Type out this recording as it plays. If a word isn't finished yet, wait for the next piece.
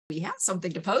we have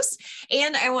something to post.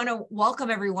 And I want to welcome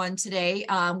everyone today.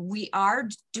 We are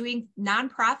doing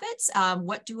nonprofits.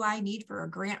 What do I need for a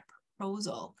grant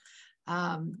proposal?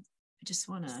 I just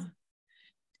want to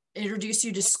introduce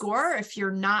you to SCORE. If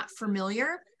you're not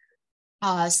familiar,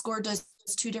 SCORE does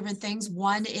two different things.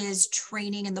 One is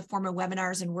training in the form of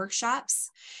webinars and workshops,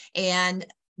 and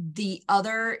the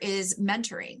other is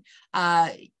mentoring.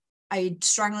 I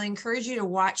strongly encourage you to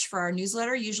watch for our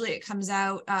newsletter. Usually it comes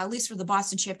out, at least for the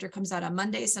Boston chapter, comes out on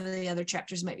Monday. Some of the other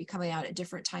chapters might be coming out at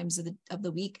different times of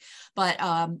the week, but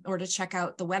or to check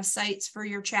out the websites for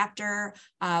your chapter.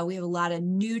 We have a lot of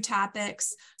new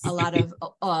topics, a lot of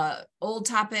old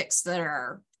topics that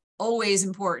are always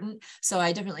important. So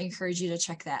I definitely encourage you to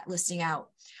check that listing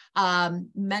out.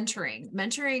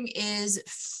 Mentoring is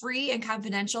free and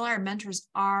confidential. Our mentors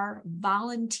are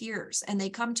volunteers, and they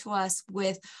come to us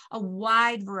with a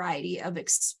wide variety of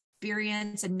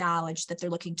experience and knowledge that they're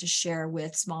looking to share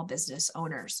with small business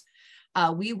owners.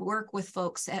 We work with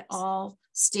folks at all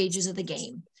stages of the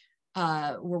game.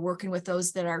 We're working with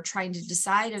those that are trying to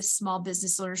decide if small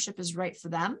business ownership is right for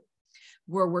them.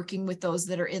 We're working with those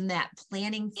that are in that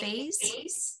planning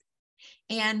phase.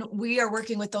 And we are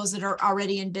working with those that are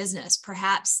already in business.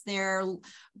 Perhaps they're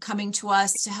coming to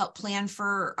us to help plan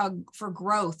for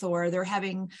growth, or they're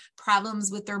having problems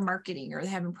with their marketing, or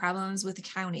they're having problems with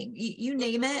accounting. You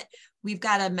name it, we've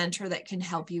got a mentor that can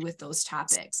help you with those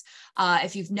topics.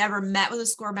 If you've never met with a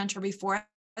SCORE mentor before,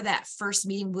 that first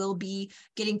meeting will be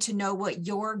getting to know what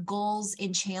your goals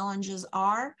and challenges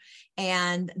are,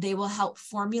 and they will help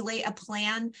formulate a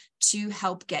plan to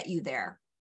help get you there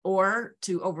or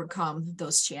to overcome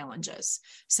those challenges.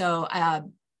 So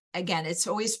again, it's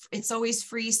always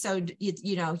free. So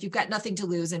you know, you've got nothing to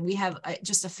lose. And we have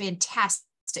just a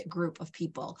fantastic group of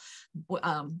people.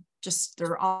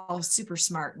 They're all super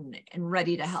smart and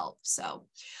ready to help. So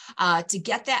to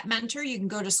get that mentor, you can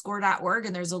go to score.org,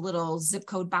 and there's a little zip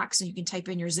code box, and you can type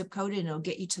in your zip code and it'll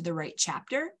get you to the right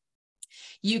chapter.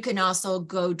 You can also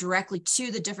go directly to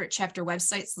the different chapter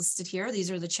websites listed here. These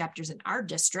are the chapters in our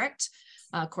district.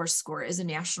 Of course, SCORE is a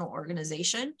national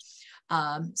organization.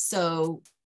 So,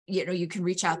 you know, you can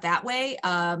reach out that way.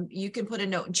 You can put a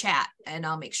note in chat, and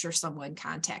I'll make sure someone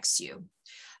contacts you.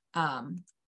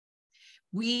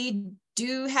 We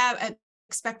do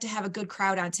expect to have a good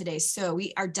crowd on today. So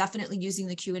we are definitely using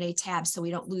the Q&A tab so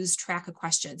we don't lose track of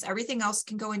questions. Everything else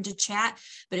can go into chat,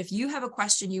 but if you have a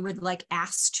question you would like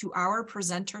asked to our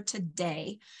presenter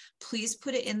today, please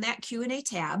put it in that Q&A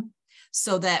tab,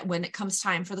 so that when it comes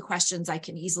time for the questions, I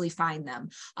can easily find them.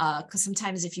 Because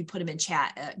sometimes if you put them in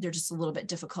chat, they're just a little bit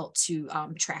difficult to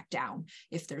track down,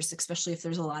 especially if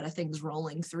there's a lot of things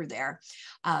rolling through there.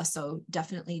 So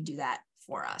definitely do that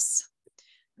for us.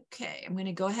 Okay, I'm going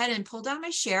to go ahead and pull down my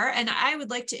share, and I would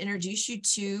like to introduce you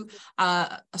to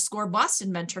a SCORE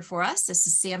Boston mentor for us. This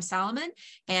is Sam Solomon,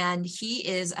 and he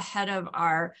is ahead of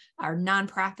our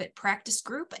nonprofit practice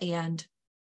group, and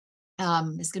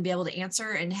is going to be able to answer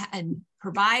and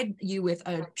provide you with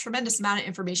a tremendous amount of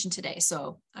information today.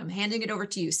 So I'm handing it over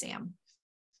to you, Sam.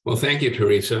 Well, thank you,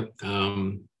 Teresa.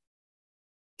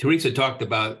 Teresa talked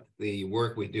about the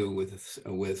work we do with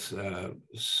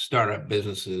startup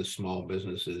businesses, small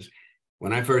businesses.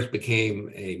 When I first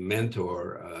became a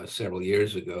mentor several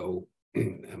years ago,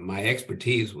 my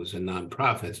expertise was in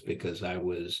nonprofits because I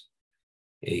was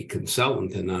a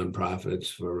consultant in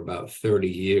nonprofits for about 30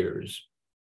 years.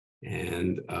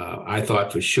 And I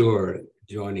thought for sure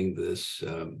joining this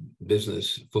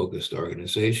business-focused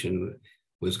organization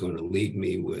was going to leave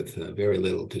me with very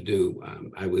little to do.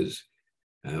 I was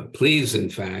pleased, in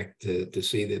fact, to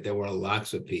see that there were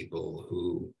lots of people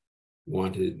who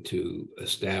wanted to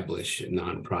establish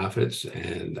nonprofits,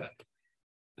 and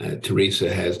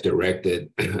Teresa has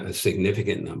directed a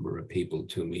significant number of people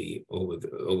to me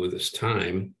over this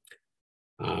time.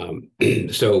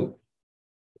 So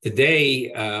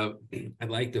today, I'd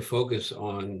like to focus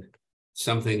on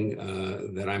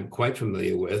something that I'm quite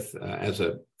familiar with. As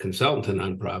a consultant to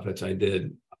nonprofits, I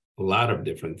did a lot of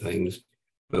different things,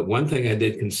 but one thing I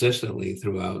did consistently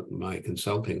throughout my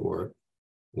consulting work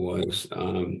was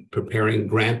preparing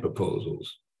grant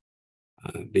proposals,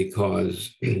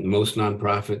 because most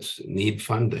nonprofits need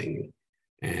funding,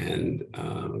 and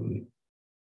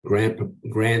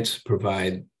grants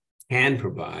can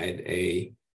provide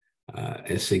a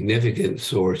significant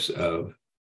source of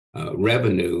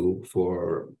revenue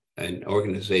for an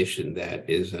organization that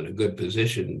is in a good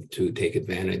position to take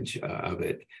advantage of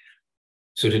it.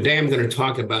 So today I'm going to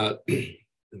talk about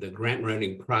the grant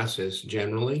writing process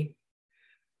generally,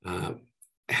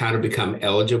 how to become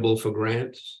eligible for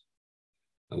grants,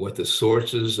 what the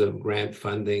sources of grant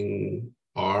funding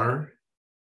are,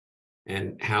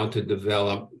 and how to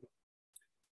develop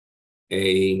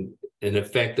an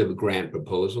effective grant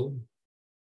proposal.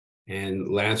 And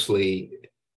lastly,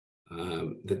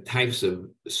 the types of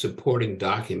supporting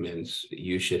documents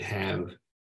you should have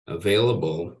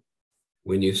available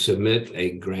when you submit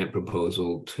a grant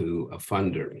proposal to a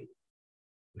funder.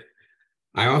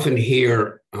 I often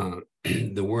hear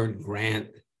the word grant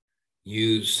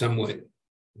used somewhat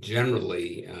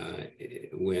generally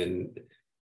when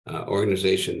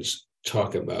organizations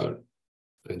talk about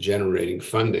generating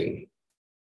funding.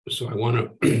 So I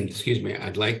want to, excuse me,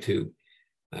 I'd like to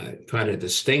try to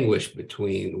distinguish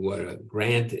between what a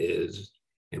grant is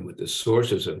and what the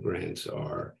sources of grants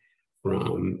are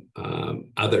from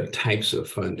other types of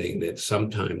funding that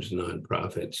sometimes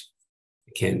nonprofits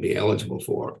can be eligible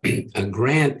for. A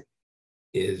grant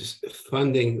is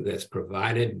funding that's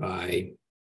provided by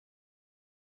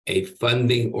a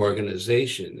funding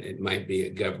organization. It might be a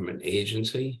government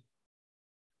agency.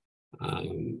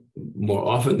 More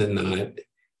often than not,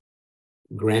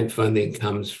 grant funding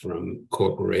comes from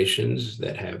corporations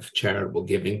that have charitable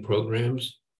giving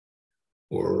programs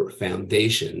or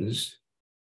foundations,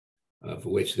 of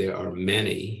which there are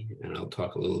many, and I'll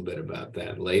talk a little bit about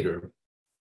that later,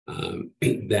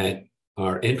 that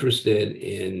are interested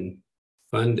in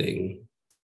funding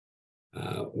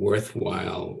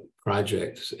worthwhile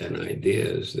projects and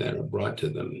ideas that are brought to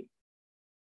them.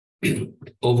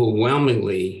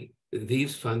 Overwhelmingly,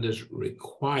 these funders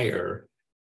require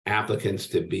applicants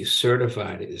to be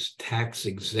certified as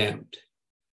tax-exempt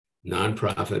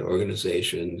nonprofit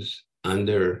organizations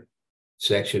under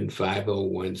Section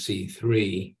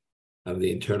 501c3 of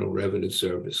the Internal Revenue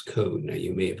Service Code. Now,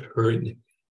 you may have heard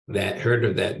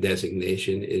of that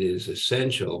designation. It is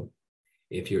essential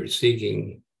if you're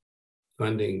seeking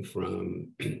funding from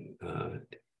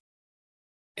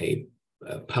a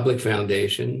public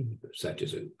foundation, such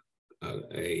as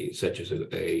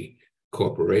a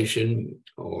corporation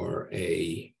or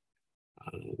a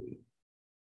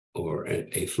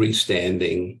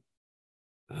freestanding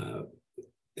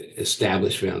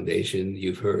established foundation.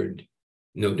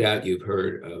 No doubt you've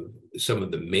heard of some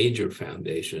of the major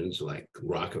foundations like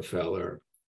Rockefeller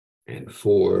and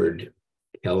Ford,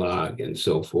 Kellogg, and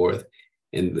so forth.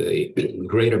 In the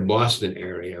greater Boston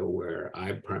area where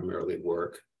I primarily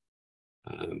work,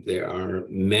 there are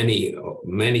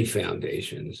many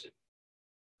foundations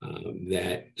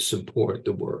that support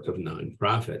the work of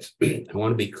nonprofits. I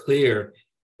want to be clear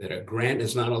that a grant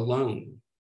is not a loan.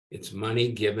 It's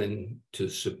money given to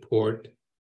support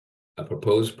a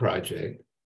proposed project.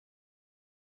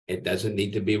 It doesn't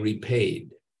need to be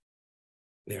repaid.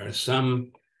 There are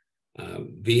some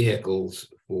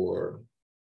vehicles for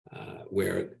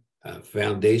where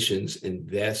foundations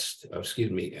invest,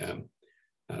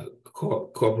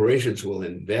 corporations will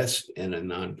invest in a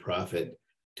nonprofit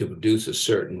to produce a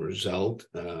certain result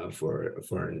for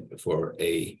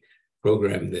a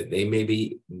program that they may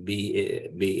be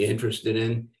interested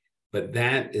in, but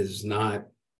that is not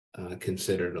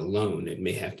considered a loan. It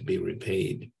may have to be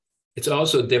repaid. It's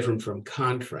also different from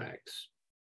contracts.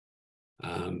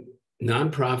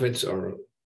 Nonprofits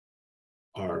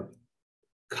are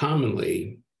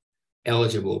commonly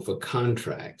eligible for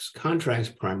contracts. Contracts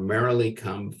primarily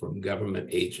come from government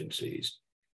agencies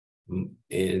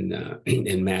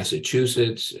in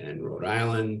Massachusetts and Rhode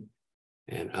Island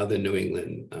and other New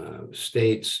England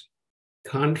states.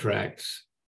 Contracts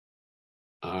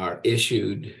are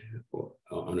issued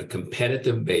on a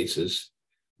competitive basis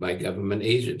by government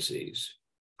agencies,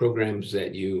 programs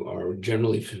that you are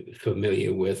generally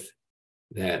familiar with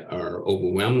that are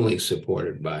overwhelmingly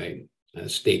supported by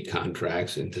state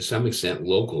contracts and to some extent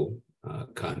local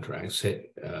contracts,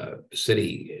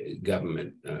 city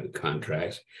government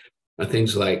contracts,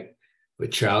 things like the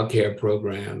child care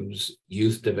programs,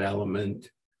 youth development,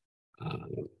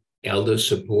 elder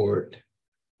support,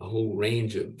 a whole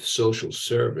range of social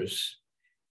service,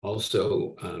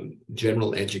 also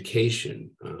general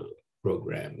education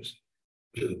programs.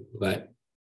 But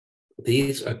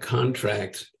these are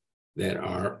contracts that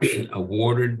are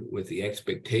awarded with the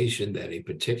expectation that a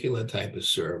particular type of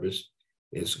service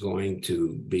is going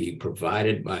to be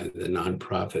provided by the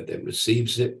nonprofit that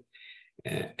receives it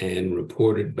and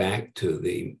reported back to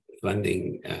the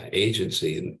funding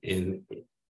agency in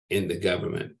the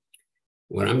government.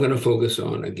 What I'm going to focus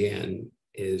on again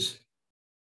is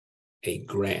a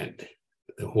grant,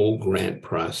 the whole grant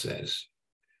process.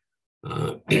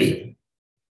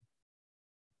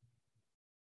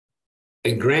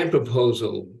 A grant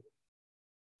proposal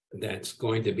that's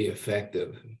going to be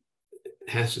effective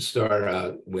has to start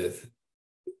out with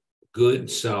good,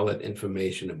 solid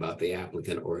information about the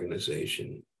applicant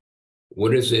organization.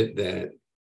 What is it that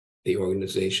the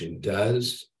organization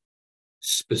does?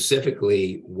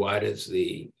 Specifically, why does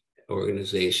the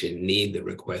organization need the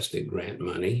requested grant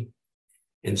money?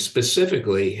 And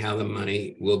specifically, how the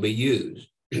money will be used.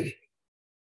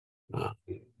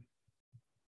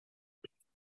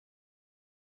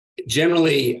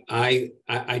 Generally, I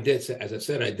did, as I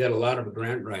said, I did a lot of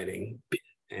grant writing,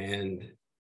 and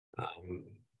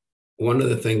one of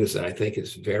the things that I think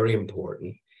is very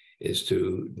important is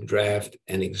to draft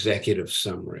an executive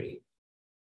summary.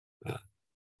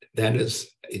 That is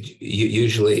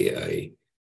usually a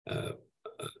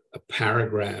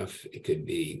paragraph. It could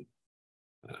be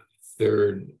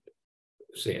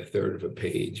say a third of a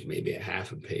page, maybe a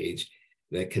half a page,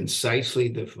 that concisely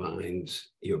defines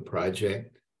your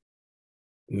project,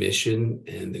 mission,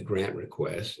 and the grant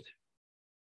request.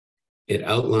 It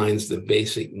outlines the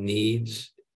basic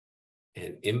needs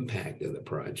and impact of the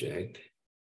project.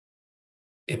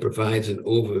 It provides an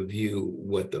overview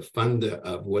what the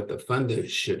funder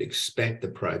should expect the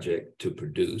project to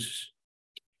produce,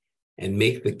 and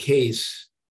make the case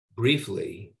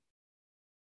briefly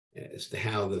as to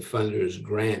how the funder's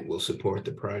grant will support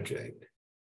the project.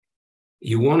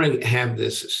 You want to have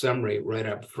this summary right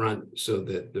up front so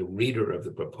that the reader of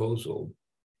the proposal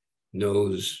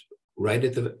knows right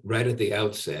at the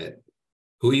outset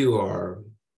who you are,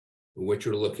 what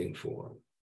you're looking for.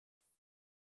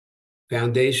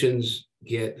 Foundations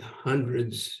get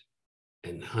hundreds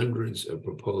and hundreds of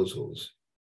proposals.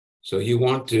 So you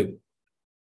want to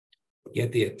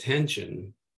get the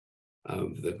attention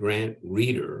of the grant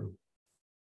reader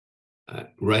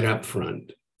right up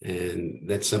front. And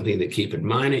that's something to keep in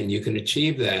mind. And you can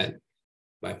achieve that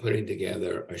by putting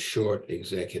together a short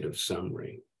executive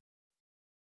summary.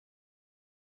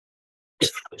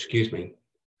 Excuse me.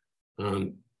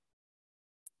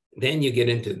 Then you get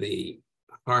into the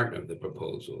heart of the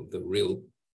proposal, the real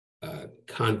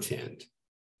content.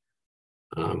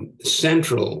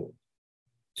 Central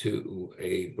to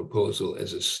a proposal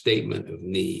is a statement of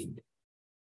need.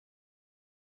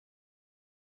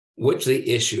 What's the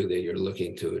issue that you're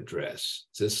looking to address?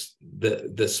 This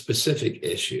the specific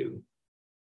issue.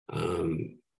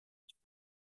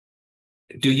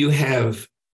 Do you have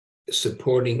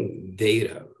supporting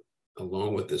data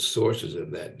along with the sources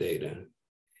of that data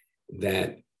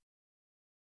that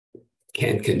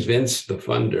can convince the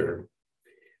funder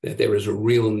that there is a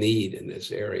real need in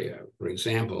this area? For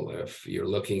example, if you're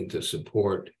looking to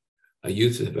support a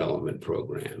youth development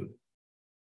program,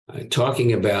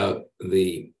 talking about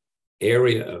the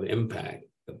area of impact,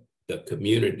 the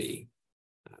community,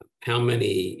 how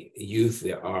many youth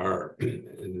there are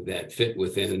that fit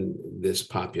within this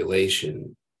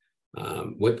population,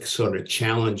 what sort of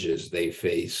challenges they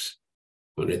face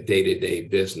on a day-to-day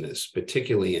business,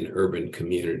 particularly in urban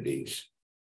communities.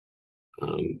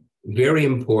 Very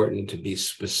important to be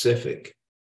specific.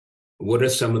 What are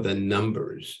some of the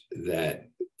numbers that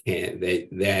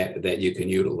you can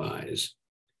utilize?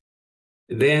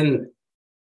 Then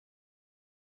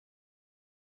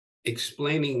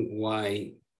explaining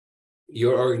why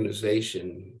your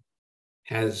organization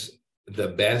has the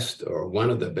best or one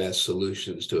of the best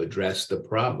solutions to address the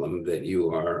problem that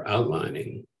you are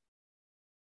outlining.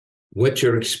 What's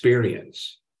your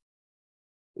experience?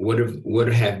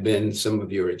 What have been some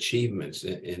of your achievements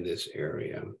in this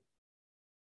area?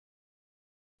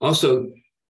 Also,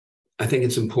 I think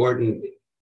it's important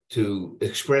to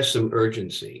express some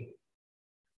urgency.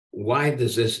 Why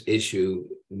does this issue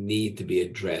need to be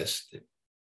addressed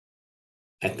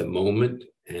at the moment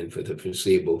and for the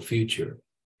foreseeable future?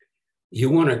 You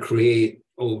want to create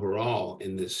overall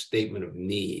in this statement of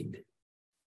need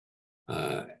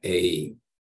a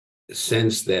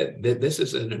sense that this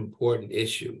is an important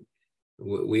issue.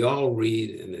 We all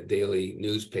read in the daily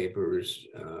newspapers,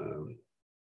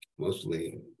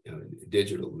 mostly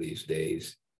digital these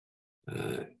days,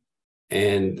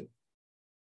 and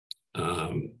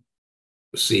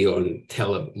see on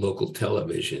local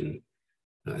television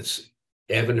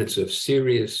evidence of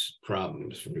serious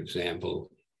problems, for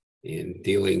example, in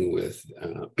dealing with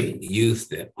youth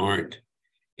that aren't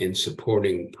in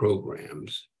supporting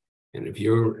programs. And if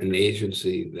you're an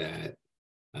agency that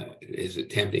is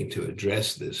attempting to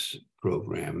address this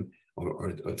program, or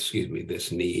excuse me,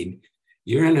 this need,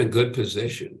 you're in a good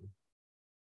position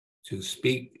to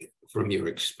speak from your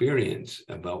experience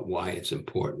about why it's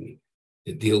important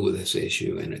to deal with this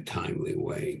issue in a timely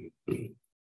way.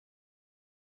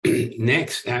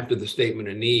 Next, after the statement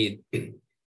of need,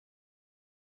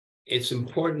 it's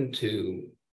important to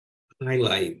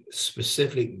highlight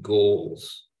specific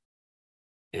goals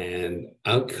and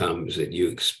outcomes that you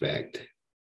expect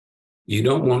You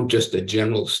don't want just a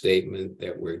general statement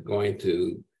that we're going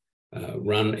to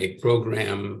run a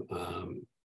program.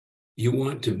 You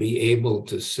want to be able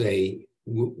to say,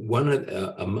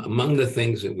 among the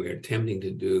things that we're attempting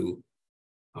to do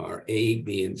are A,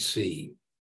 B, and C.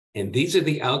 And these are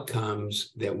the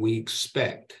outcomes that we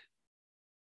expect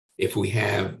if we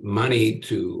have money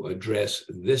to address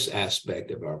this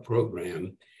aspect of our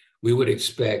program. We would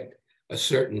expect a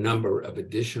certain number of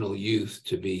additional youth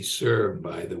to be served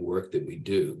by the work that we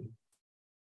do.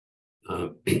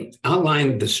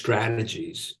 Outline the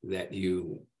strategies that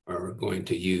you are going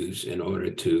to use in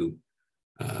order to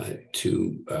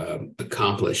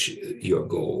accomplish your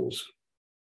goals.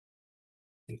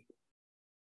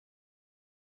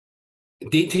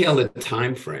 Detail the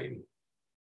time frame.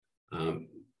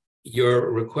 Your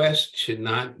request should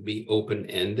not be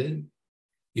open-ended.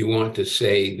 You want to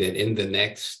say that in the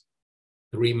next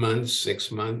 3 months,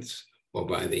 6 months, or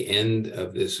by the end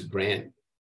of this grant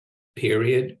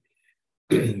period,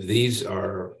 these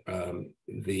are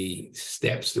the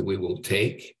steps that we will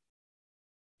take.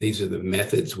 These are the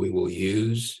methods we will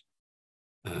use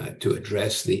to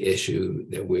address the issue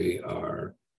that we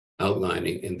are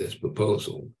outlining in this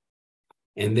proposal.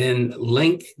 And then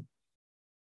link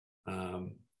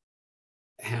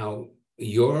how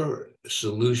your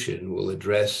solution will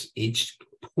address each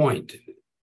point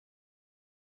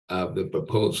of the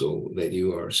proposal that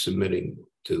you are submitting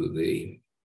to the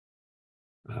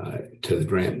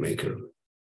grant maker.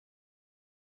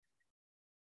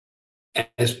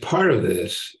 As part of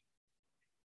this,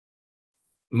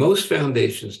 most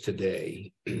foundations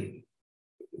today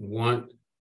want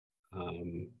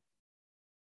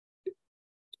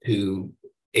to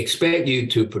expect you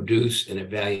to produce an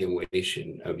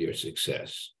evaluation of your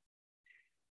success.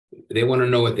 They want to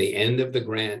know at the end of the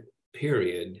grant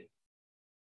period,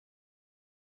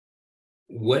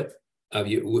 which of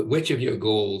your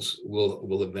goals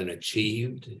will have been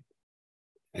achieved.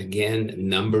 Again,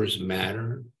 numbers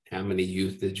matter. How many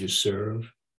youth did you serve?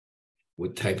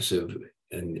 What types of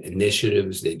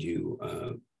initiatives did you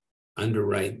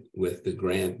underwrite with the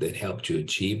grant that helped you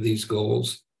achieve these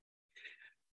goals?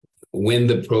 When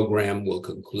the program will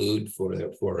conclude for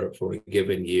a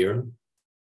given year,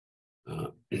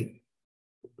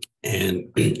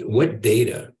 and what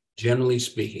data, generally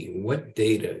speaking, what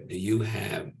data do you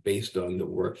have based on the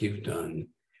work you've done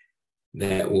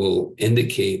that will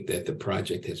indicate that the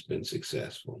project has been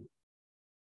successful?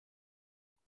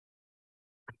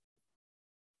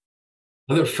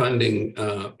 Other funding,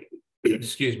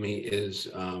 excuse me, is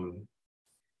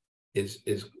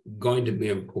going to be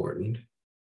important.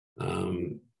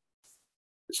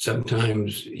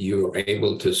 Sometimes you're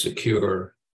able to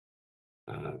secure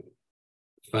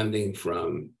funding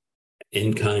from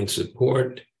in-kind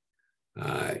support.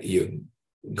 You're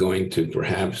going to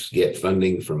perhaps get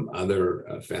funding from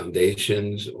other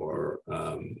foundations or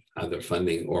other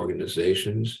funding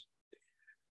organizations.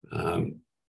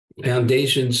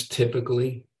 Foundations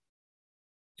typically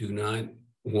do not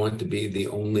want to be the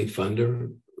only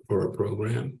funder for a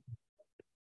program.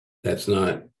 That's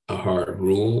not a hard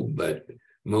rule, but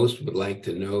most would like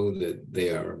to know that they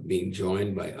are being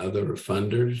joined by other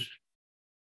funders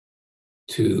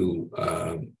to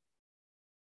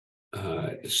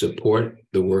support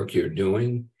the work you're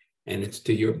doing. And it's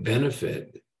to your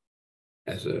benefit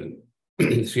as a,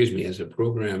 excuse me, as a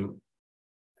program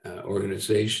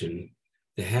organization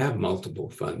to have multiple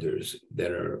funders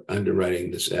that are underwriting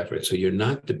this effort. So you're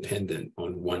not dependent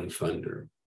on one funder.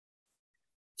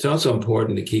 It's also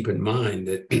important to keep in mind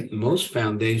that most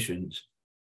foundations,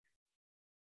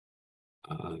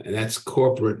 and that's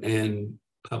corporate and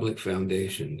public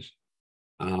foundations,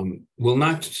 will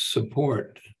not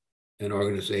support an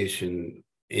organization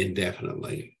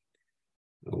indefinitely.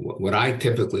 What I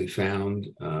typically found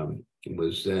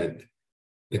was that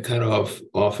the cutoff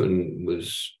often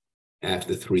was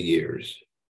after 3 years,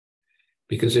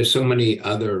 because there's so many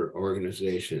other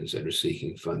organizations that are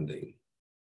seeking funding.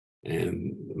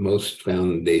 And most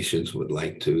foundations would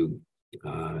like to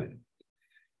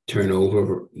turn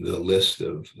over the list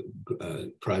of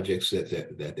projects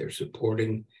that they're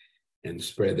supporting and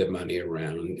spread the money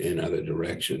around in other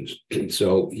directions.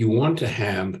 So you want to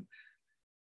have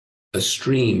a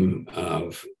stream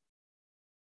of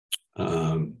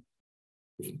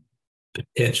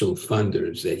potential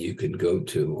funders that you can go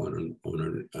to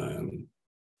on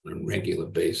a regular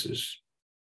basis.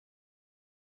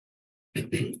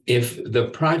 If the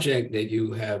project that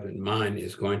you have in mind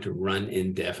is going to run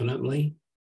indefinitely,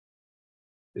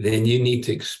 then you need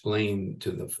to explain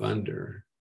to the funder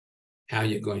how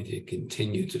you're going to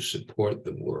continue to support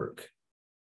the work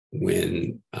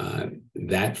when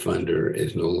that funder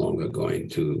is no longer going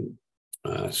to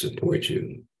support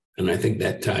you. And I think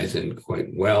that ties in quite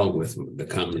well with the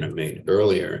comment I made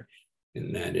earlier,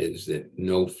 and that is that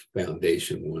no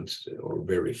foundation wants, or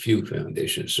very few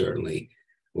foundations certainly,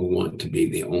 will want to be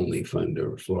the only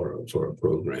funder for a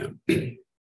program.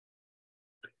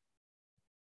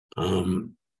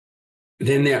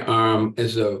 Then there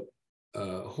is a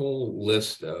whole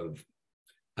list of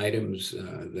items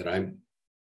that I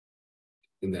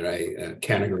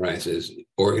categorize as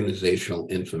organizational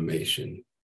information.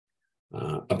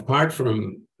 Apart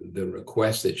from the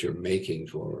request that you're making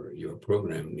for your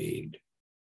program need,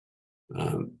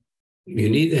 you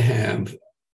need to have,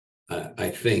 I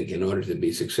think, in order to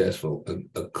be successful,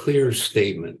 a clear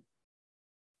statement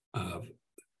of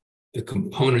the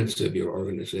components of your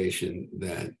organization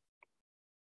that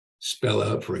spell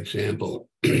out, for example,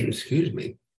 excuse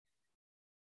me,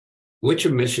 what's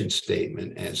your mission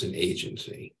statement as an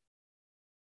agency?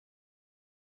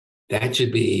 That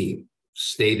should be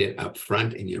stated up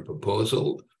front in your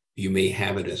proposal. You may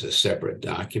have it as a separate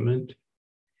document.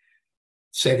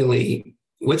 Secondly,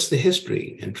 what's the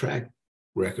history and track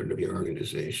record of your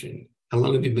organization? How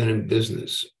long have you been in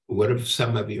business? What have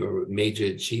some of your major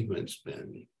achievements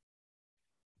been?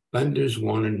 Funders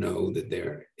want to know that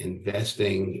they're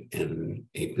investing in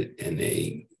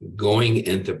a going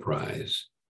enterprise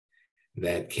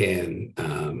that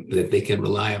that they can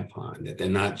rely upon, that they're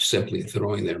not simply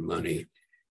throwing their money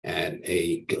at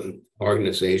a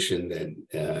organization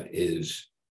that is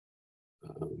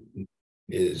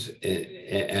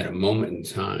at a moment in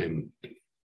time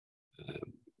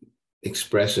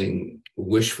expressing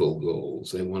wishful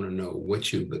goals. They want to know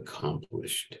what you've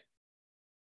accomplished.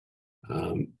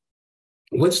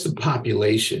 What's the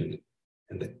population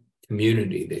and the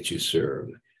community that you serve?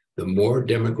 The more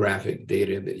demographic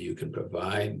data that you can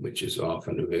provide, which is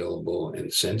often available in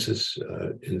census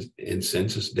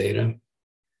data,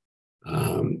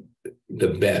 the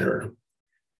better,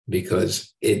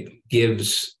 because it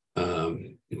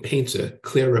paints a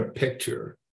clearer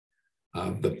picture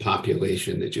of the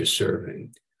population that you're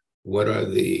serving. What are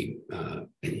the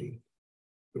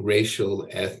racial,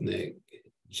 ethnic,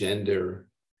 gender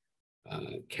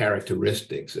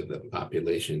characteristics of the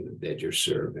population that you're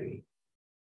serving?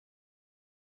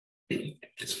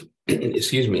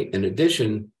 Excuse me. In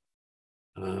addition,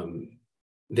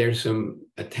 there's some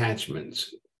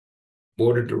attachments.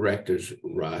 Board of directors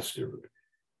roster.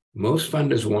 Most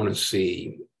funders want to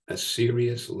see a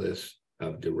serious list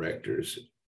of directors.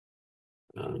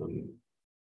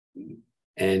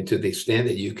 And to the extent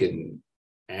that you can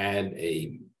add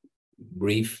a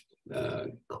brief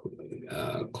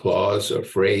clause or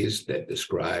phrase that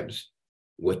describes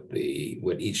what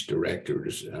each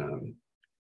director's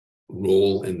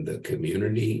role in the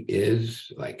community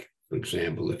is, like, for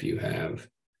example, if you have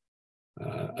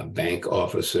a bank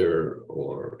officer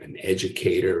or an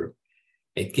educator,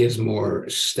 it gives more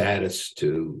status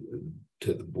to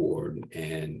the board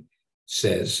and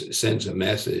sends a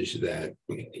message that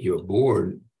your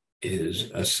board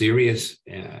is a serious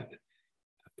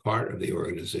part of the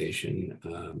organization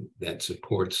that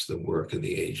supports the work of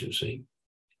the agency.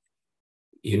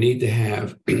 You need to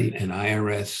have an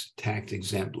IRS tax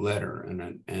exempt letter,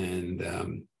 and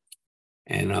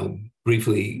I'll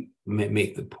briefly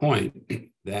make the point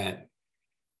that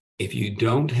if you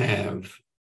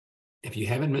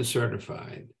haven't been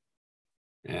certified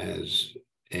as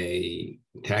a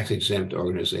tax exempt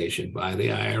organization by the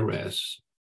IRS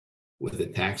with a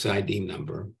tax ID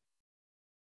number,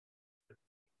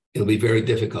 it'll be very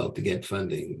difficult to get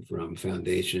funding from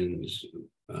foundations,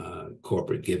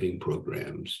 corporate giving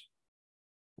programs,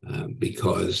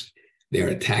 because there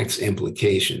are tax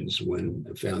implications when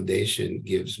a foundation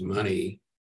gives money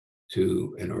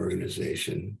to an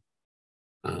organization.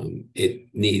 It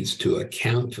needs to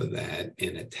account for that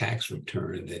in a tax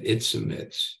return that it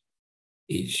submits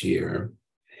each year.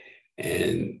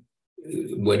 And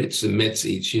what it submits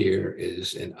each year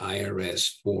is an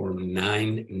IRS Form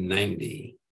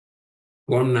 990.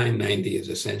 Form 990 is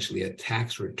essentially a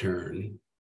tax return.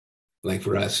 Like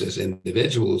for us as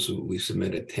individuals, we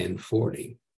submit a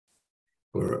 1040.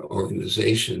 For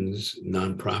organizations,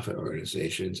 nonprofit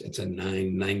organizations, it's a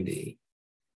 990.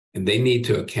 And they need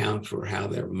to account for how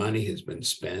their money has been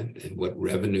spent and what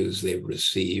revenues they've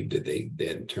received that they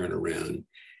then turn around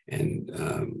and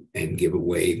give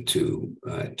away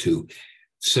to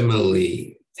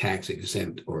similarly tax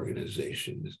exempt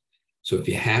organizations. So if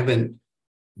you haven't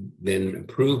been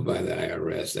approved by the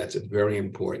IRS, that's a very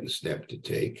important step to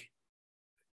take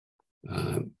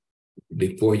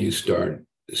before you start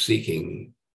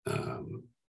seeking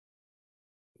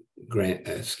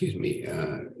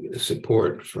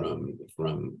support from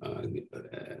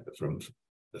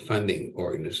funding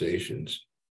organizations.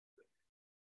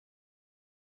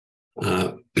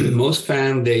 Most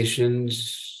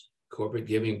foundations, corporate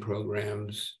giving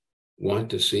programs want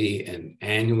to see an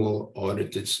annual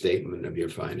audited statement of your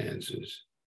finances.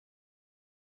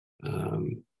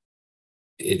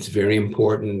 It's very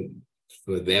important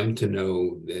for them to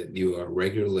know that you are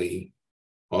regularly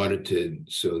audited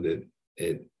so that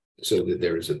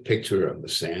there is a picture of a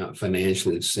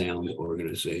financially sound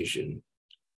organization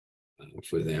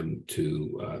for them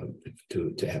to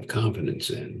have confidence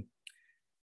in.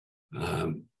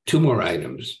 Two more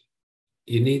items.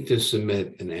 You need to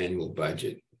submit an annual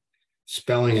budget,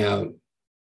 spelling out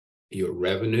your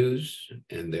revenues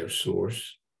and their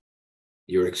source,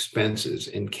 your expenses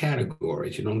in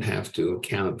categories. You don't have to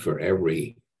account for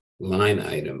every line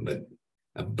item, but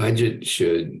a budget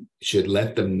should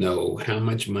let them know how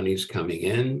much money is coming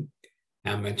in,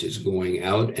 how much is going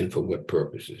out, and for what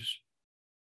purposes.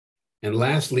 And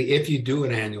lastly, if you do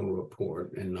an annual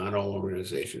report, and not all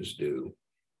organizations do,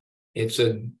 it's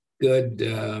a good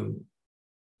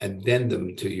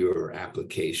addendum to your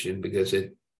application because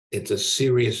it's a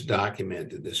serious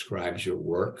document that describes your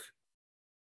work.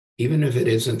 Even if it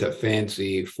isn't a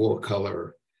fancy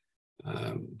 4-color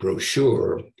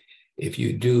brochure, if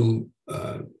you do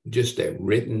just a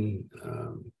written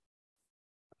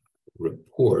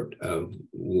report of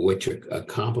what your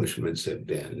accomplishments have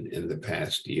been in the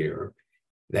past year,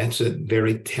 that's a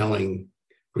very telling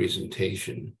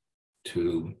presentation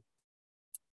to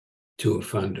a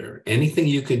funder. Anything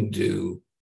you can do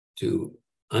to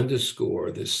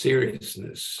underscore the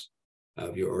seriousness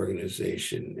of your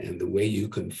organization and the way you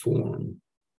conform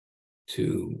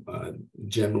to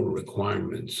general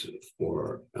requirements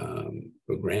for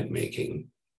grant making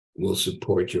will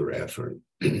support your effort.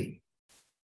 The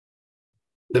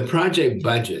project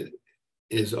budget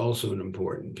is also an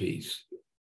important piece.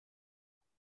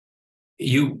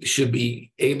 You should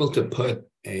be able to put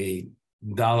a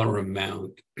dollar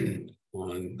amount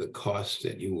on the costs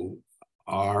that you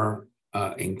are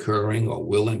incurring or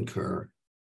will incur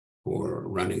for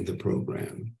running the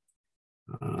program.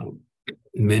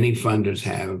 Many funders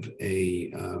have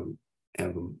a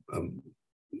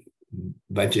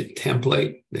budget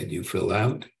template that you fill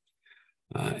out.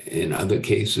 In other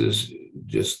cases,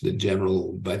 just the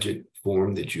general budget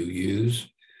form that you use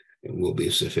will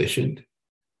be sufficient.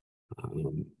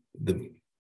 The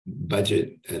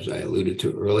budget, as I alluded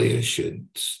to earlier, should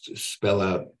spell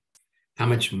out how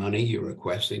much money you're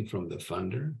requesting from the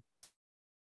funder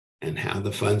and how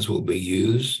the funds will be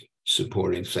used,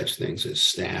 supporting such things as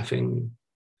staffing,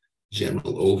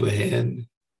 general overhead,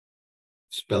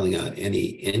 spelling out any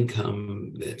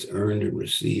income that's earned or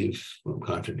received from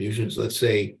contributions. Let's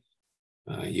say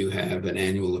you have an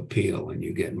annual appeal and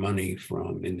you get money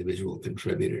from individual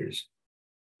contributors,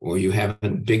 or you have a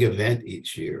big event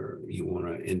each year. You want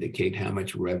to indicate how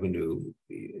much revenue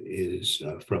is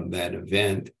from that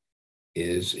event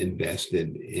is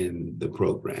invested in the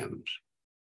programs.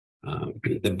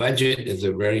 The budget is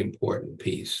a very important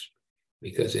piece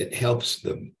because it helps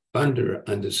the funder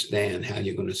understand how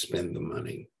you're going to spend the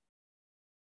money.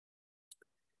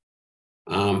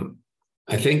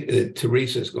 I think that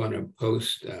Teresa is going to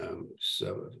post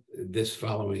this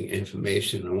following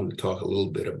information. I want to talk a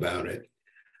little bit about it.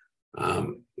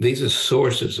 These are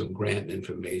sources of grant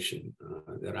information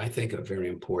that I think are very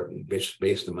important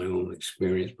based on my own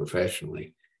experience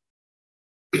professionally.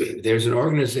 There's an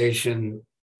organization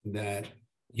that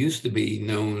used to be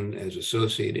known as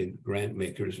Associated Grant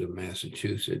Makers of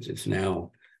Massachusetts. It's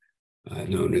now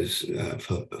known as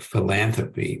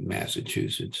Philanthropy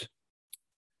Massachusetts.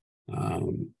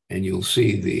 And you'll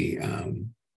see the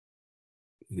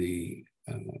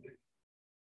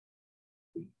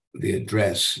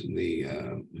address, the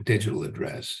digital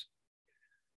address.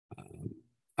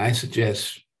 I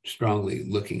suggest strongly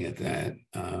looking at that.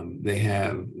 They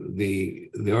have the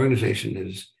organization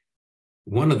is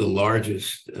one of the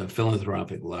largest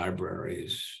philanthropic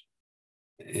libraries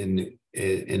in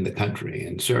the country,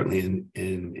 and certainly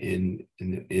in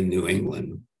New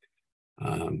England.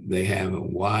 They have a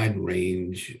wide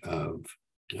range of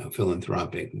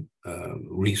philanthropic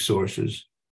resources.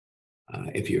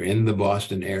 If you're in the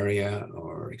Boston area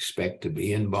or expect to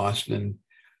be in Boston,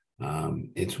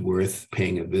 it's worth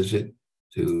paying a visit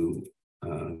to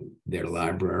their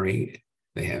library.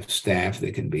 They have staff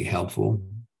that can be helpful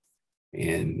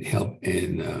and help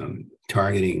in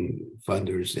targeting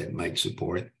funders that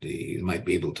might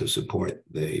be able to support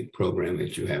the program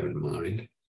that you have in mind.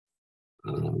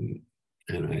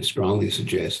 And I strongly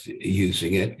suggest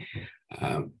using it.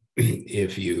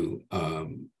 if you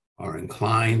are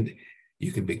inclined,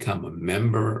 you can become a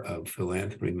member of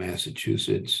Philanthropy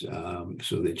Massachusetts,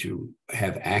 so that you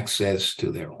have access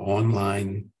to their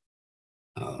online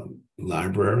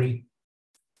library.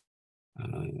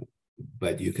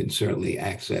 But you can certainly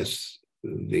access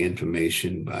the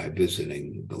information by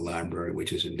visiting the library,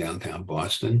 which is in downtown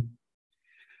Boston.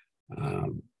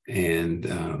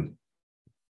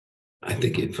 I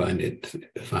think you'd find it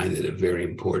a very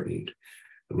important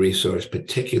resource,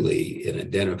 particularly in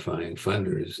identifying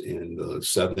funders in the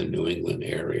southern New England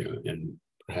area and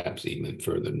perhaps even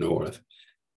further north.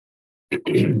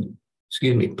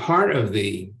 Excuse me. Part of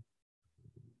the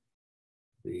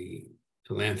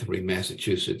Philanthropy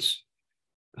Massachusetts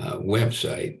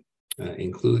website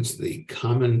includes the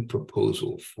Common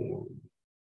Proposal Form.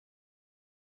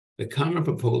 The Common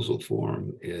Proposal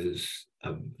Form is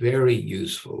a very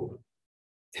useful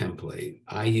template.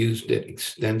 I used it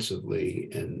extensively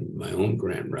in my own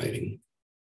grant writing.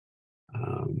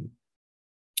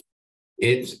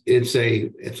 It's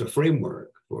a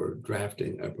framework for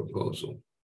drafting a proposal,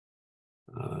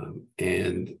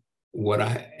 and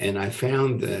I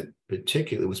found that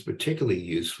it was particularly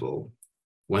useful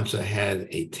once I had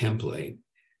a template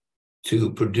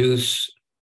to produce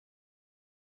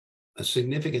a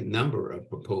significant number of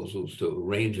proposals to a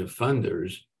range of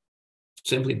funders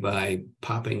simply by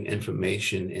popping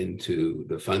information into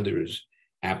the funder's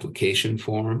application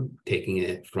form, taking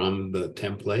it from the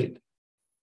template,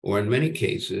 or in many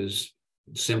cases,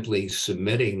 simply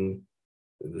submitting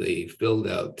the filled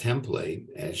out template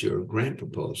as your grant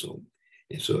proposal.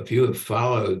 And so if you have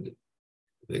followed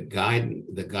the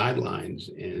guidelines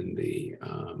in the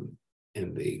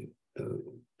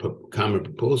Common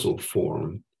Proposal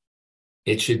Form,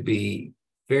 it should be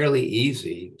fairly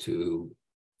easy to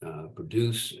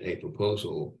produce a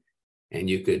proposal, and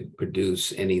you could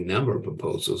produce any number of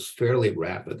proposals fairly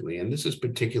rapidly. And this is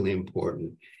particularly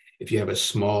important if you have a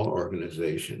small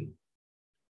organization,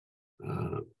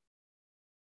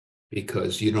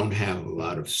 because you don't have a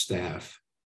lot of staff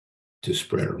to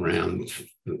spread around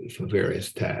for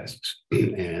various tasks.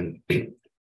 And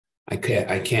I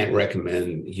can't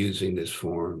recommend using this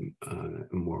form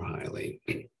more highly.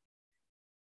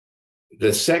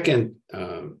 The second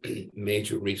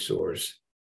major resource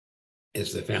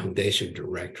is the Foundation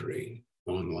Directory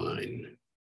online.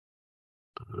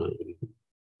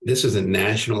 This is a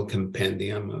national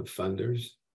compendium of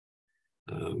funders,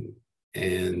 and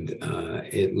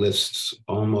it lists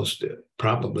almost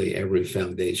probably every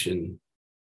foundation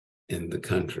in the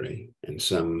country and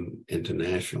some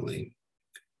internationally.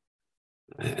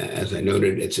 As I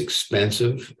noted, it's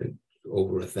expensive.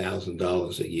 Over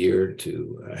 $1,000 a year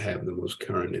to have the most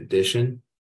current edition,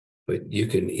 but you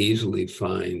can easily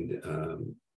find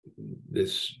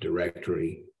this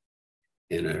directory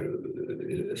in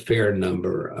a fair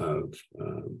number of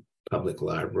public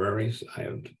libraries.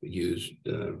 I've used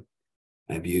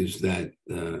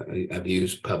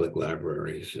public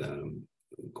libraries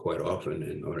quite often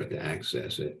in order to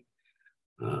access it.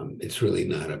 It's really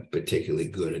not a particularly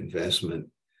good investment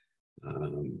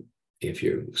if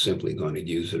you're simply going to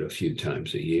use it a few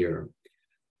times a year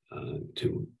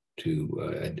to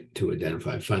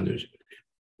identify funders.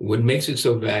 What makes it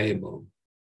so valuable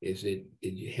is it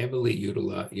heavily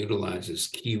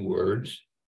utilizes keywords.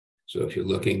 So if you're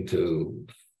looking to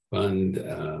fund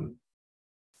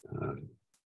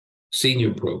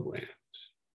senior programs,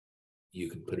 you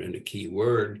can put in a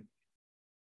keyword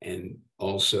and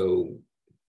also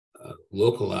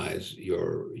localize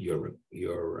your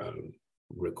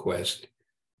request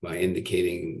by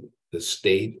indicating the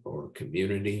state or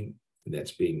community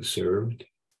that's being served.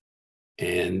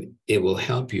 And it will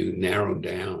help you narrow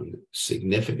down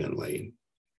significantly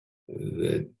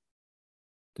a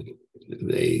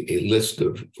list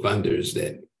of funders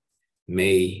that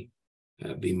may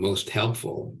be most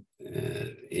helpful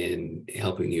in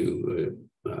helping you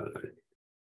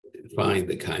find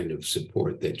the kind of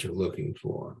support that you're looking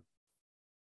for.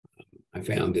 I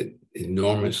found it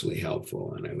enormously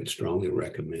helpful, and I would strongly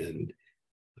recommend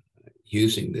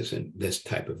using this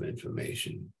type of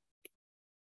information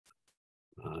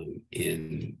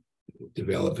in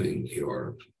developing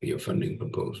your funding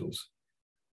proposals.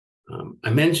 I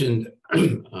mentioned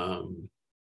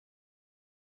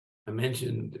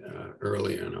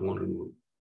earlier, and I want to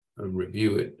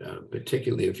review it,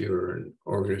 particularly if you're an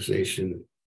organization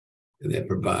that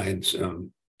provides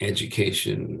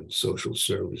education, social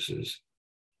services,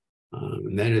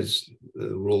 and that is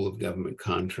the role of government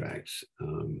contracts.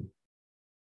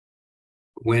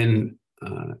 When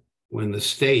the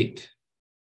state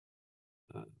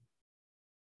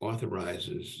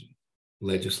authorizes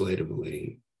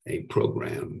legislatively a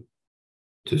program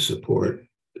to support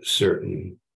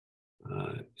certain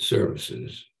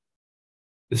services.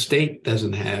 The state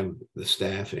doesn't have the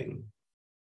staffing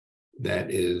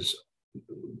that is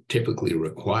typically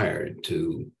required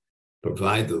to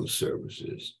provide those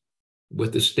services.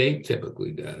 What the state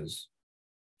typically does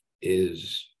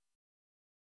is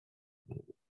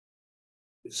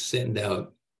send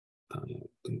out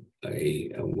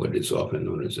what is often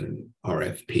known as an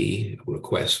RFP,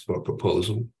 request for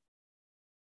proposal,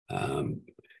 and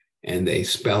they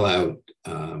spell out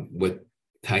what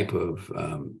type of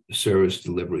service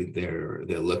delivery they're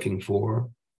looking for,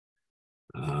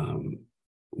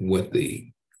 what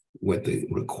the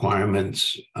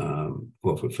requirements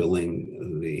for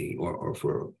fulfilling or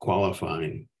for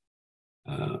qualifying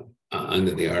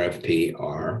under the RFP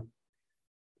are,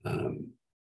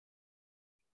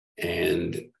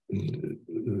 and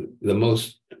the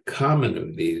most common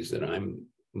of these that I'm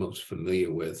most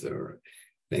familiar with are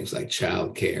things like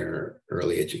childcare,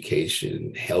 early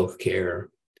education, healthcare.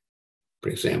 For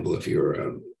example, if you're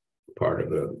a part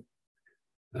of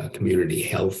a community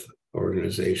health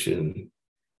organization,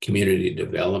 community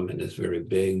development is very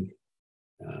big.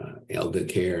 Elder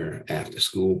care, after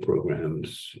school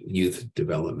programs, youth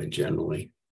development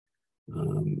generally.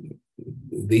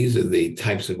 These are the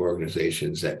types of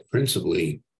organizations that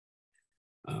principally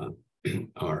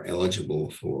are eligible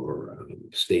for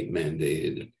state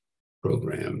mandated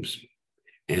programs,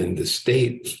 and the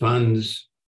state funds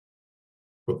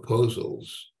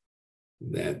proposals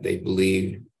that they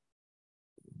believe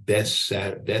best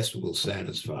will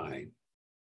satisfy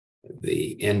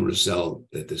the end result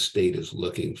that the state is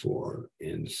looking for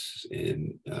in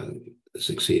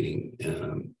succeeding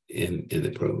in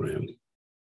the program.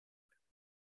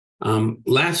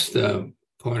 Last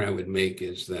point I would make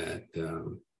is that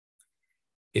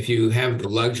if you have the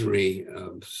luxury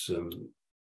of some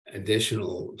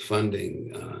additional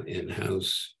funding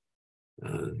in-house,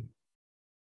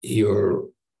 your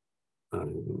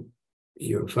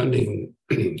funding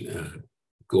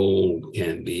goal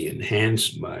can be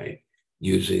enhanced by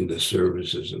using the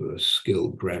services of a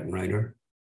skilled grant writer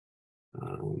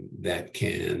that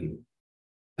can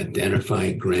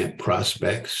identify grant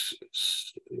prospects,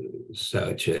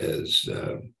 such as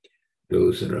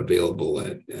those that are available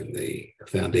in the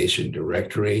Foundation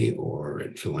Directory or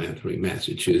at Philanthropy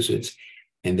Massachusetts,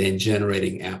 and then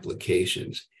generating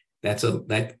applications. That's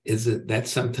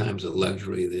sometimes a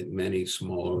luxury that many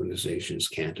small organizations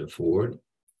can't afford.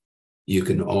 You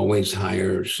can always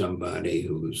hire somebody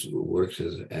who works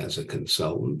as a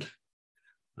consultant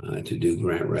to do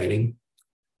grant writing.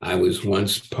 I was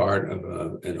once part of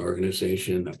an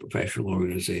organization, a professional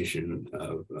organization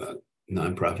of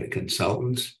nonprofit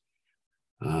consultants,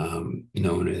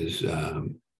 known as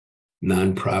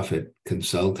Nonprofit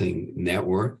Consulting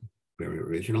Network, very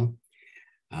original.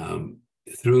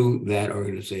 Through that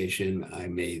organization, I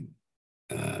made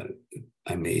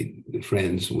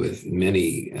friends with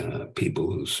many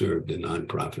people who served the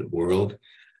nonprofit world,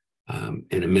 and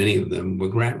many of them were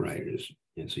grant writers.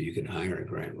 And so you can hire a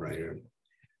grant writer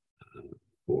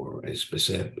for a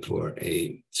specified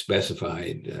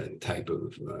type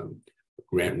of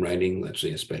grant writing, let's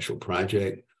say a special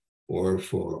project, or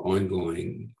for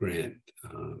ongoing grant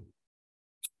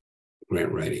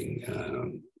writing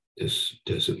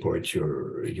to support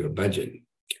your budget.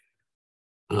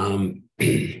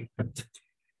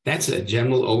 That's a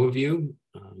general overview.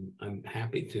 I'm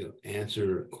happy to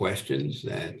answer questions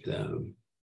that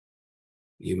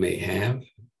you may have,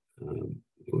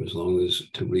 for as long as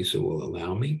Teresa will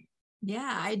allow me.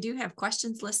 Yeah, I do have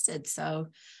questions listed. So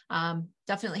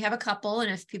definitely have a couple.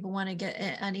 And if people want to get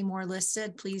any more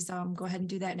listed, please go ahead and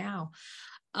do that now.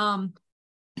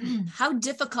 How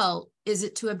difficult is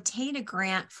it to obtain a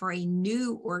grant for a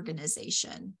new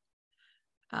organization?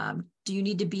 Do you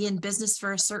need to be in business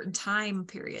for a certain time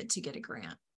period to get a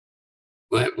grant?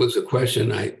 Well, that was a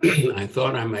question I I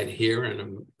thought I might hear,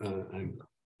 and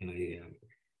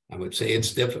I would say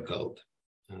it's difficult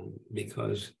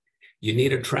because you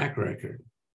need a track record.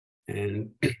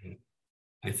 And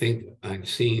I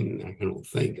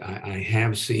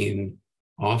have seen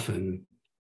often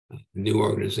new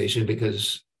organizations,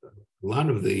 because a lot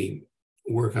of the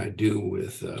work I do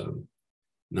with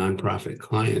nonprofit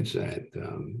clients at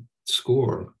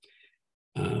SCORE,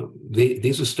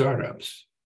 these are startups,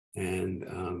 and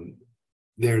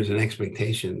there's an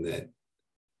expectation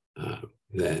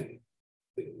that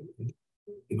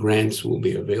grants will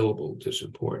be available to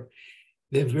support.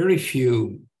 There are very,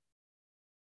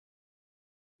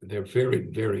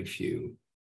 very few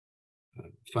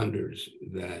funders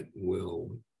that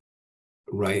will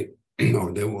write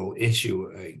or they will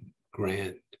issue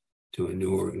grant to a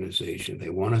new organization. They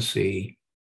want to see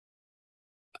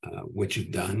what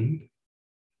you've done,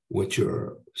 what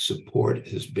your support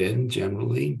has been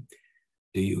generally.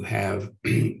 Do you have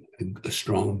a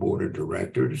strong board of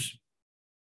directors?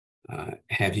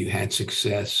 Have you had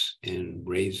success in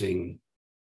raising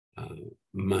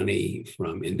money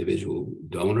from individual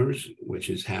donors, which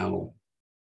is how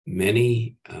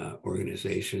many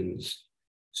organizations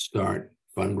start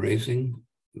fundraising?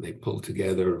 They pull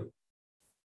together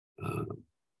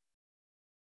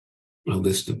a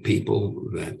list of people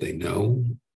that they know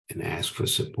and ask for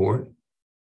support.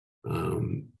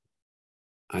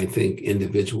 I think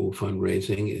individual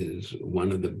fundraising is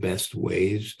one of the best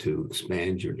ways to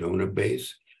expand your donor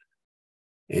base.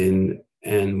 And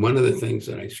one of the things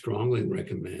that I strongly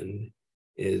recommend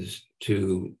is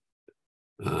to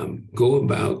go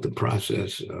about the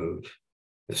process of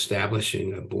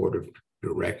establishing a board of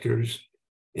directors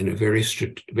in a very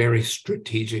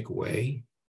strategic way.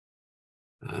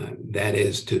 That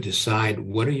is to decide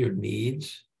what are your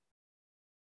needs.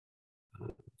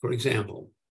 For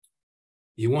example,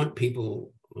 you want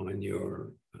people on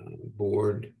your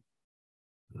board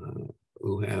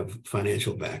who have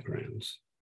financial backgrounds.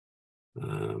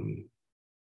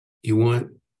 You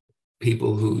want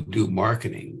people who do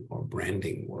marketing or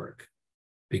branding work,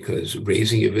 because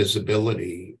raising your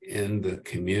visibility in the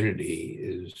community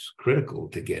is critical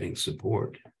to getting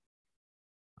support.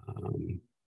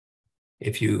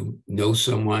 If you know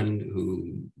someone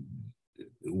who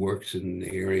works in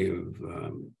the area of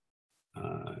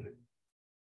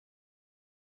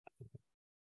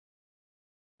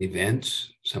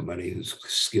events, somebody who's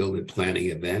skilled at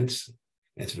planning events,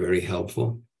 that's very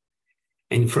helpful.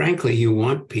 And frankly, you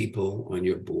want people on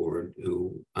your board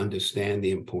who understand the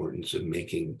importance of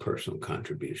making personal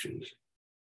contributions.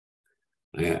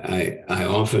 I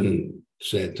often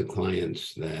said to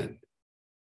clients that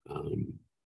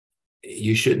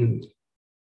you shouldn't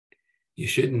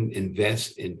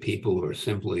invest in people who are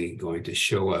simply going to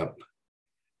show up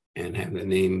and have their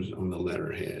names on the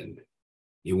letterhead.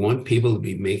 You want people to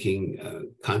be making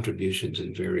contributions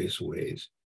in various ways.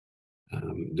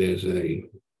 There's a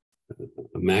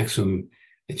maxim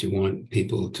that you want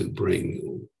people to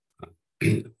bring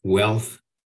wealth,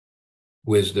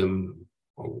 wisdom,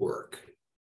 or work.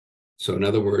 So in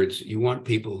other words, you want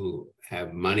people who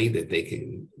have money that they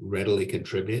can readily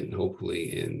contribute, and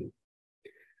hopefully in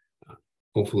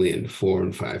 4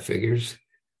 and 5 figures.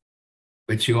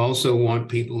 But you also want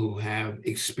people who have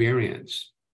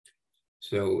experience.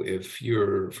 So if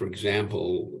you're, for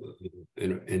example,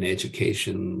 an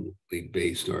educationally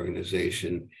based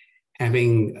organization,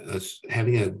 having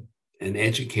an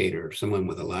educator, someone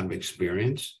with a lot of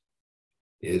experience,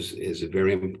 is a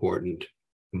very important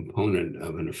component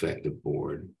of an effective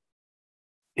board.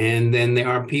 And then there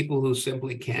are people who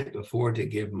simply can't afford to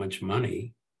give much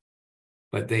money,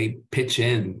 but they pitch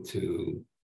in to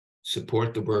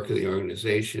support the work of the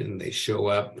organization. They show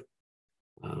up.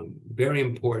 Very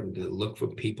important to look for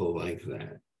people like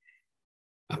that.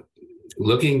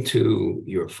 Looking to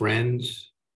your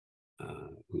friends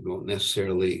who don't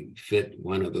necessarily fit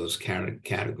one of those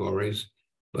categories,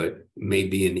 but may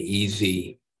be an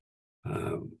easy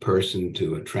person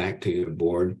to attract to your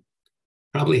board,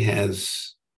 probably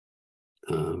has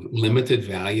limited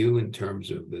value in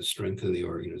terms of the strength of the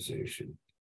organization.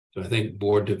 So I think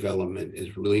board development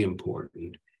is really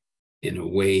important in a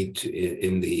way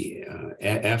in the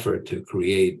effort to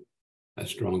create a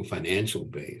strong financial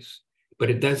base. But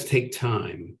it does take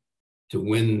time to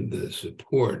win the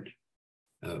support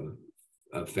of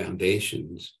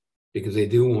foundations, because they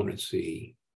do want to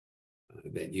see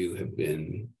that you have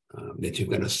been, that you've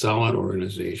got a solid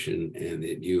organization and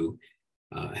that you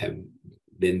have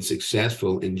been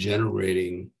successful in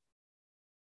generating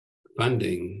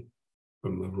funding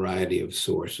from a variety of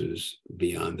sources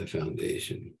beyond the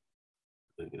foundation.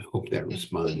 I hope that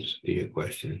responds to your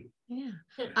question. Yeah.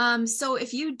 So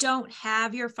if you don't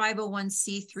have your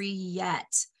 501c3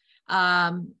 yet,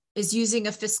 is using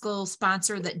a fiscal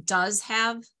sponsor that does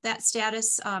have that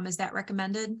status, is that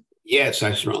recommended? Yes,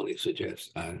 I strongly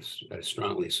suggest that.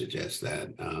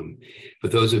 For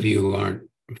those of you who aren't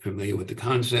familiar with the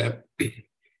concept,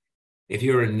 if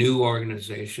you're a new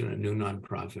organization, a new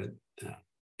nonprofit,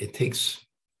 it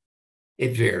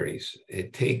varies.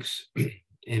 It takes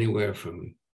anywhere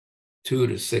from 2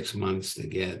 to 6 months to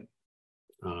get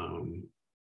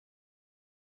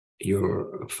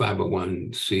your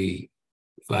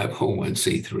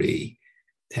 501c3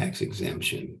 tax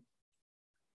exemption.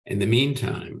 In the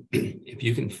meantime, if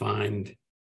you can find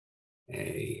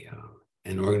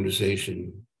an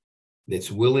organization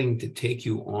that's willing to take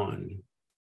you on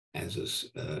as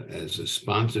a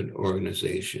sponsored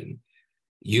organization,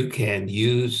 you can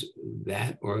use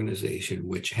that organization,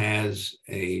 which has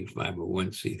a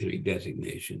 501c3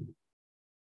 designation,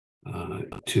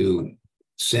 to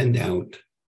send out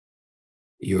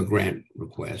your grant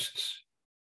requests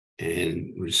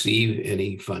and receive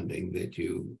any funding that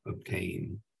you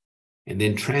obtain, and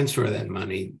then transfer that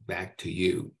money back to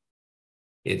you.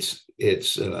 It's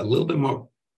a little bit more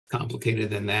complicated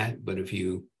than that, but if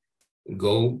you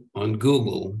go on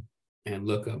Google and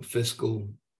look up fiscal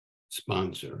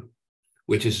sponsor,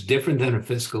 which is different than a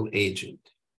fiscal agent,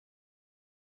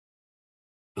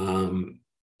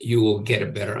 you will get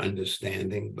a better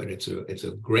understanding. But it's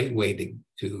a great way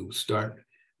to start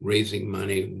raising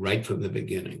money right from the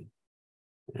beginning,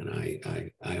 and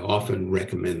I often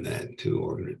recommend that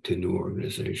to new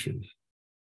organizations.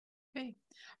 Okay.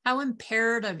 How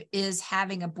imperative is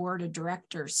having a board of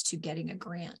directors to getting a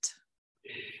grant?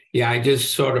 Yeah, I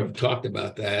just sort of talked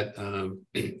about that.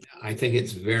 I think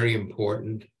it's very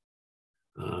important.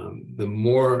 The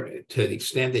more, to the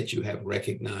extent that you have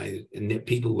recognized and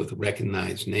people with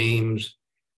recognized names,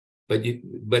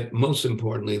 but most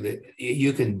importantly, that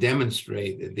you can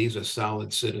demonstrate that these are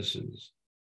solid citizens,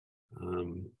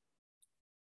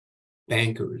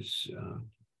 bankers,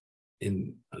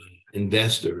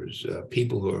 investors,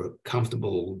 people who are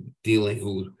comfortable dealing,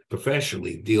 who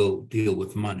professionally deal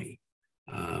with money,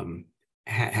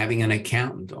 having an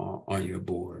accountant on your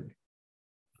board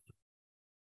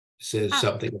says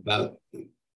something about,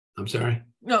 I'm sorry?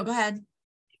 No, go ahead.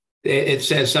 It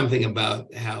says something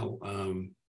about how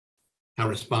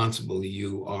responsible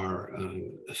you are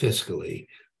fiscally.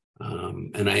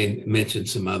 And I mentioned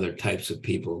some other types of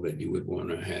people that you would want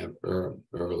to have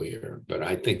earlier, but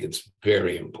I think it's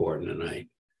very important. And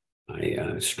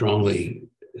I strongly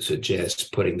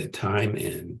suggest putting the time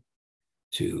in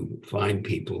to find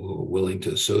people who are willing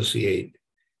to associate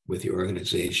with your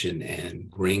organization and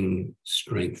bring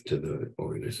strength to the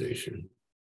organization.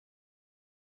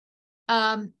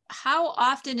 How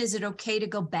often is it okay to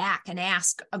go back and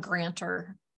ask a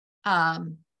grantor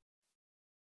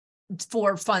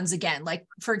for funds again? Like,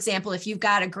 for example, if you've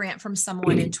got a grant from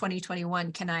someone in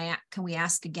 2021, can we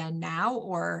ask again now,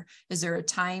 or is there a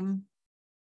time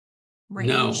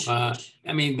range? No,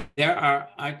 I mean,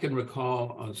 I can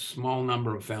recall a small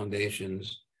number of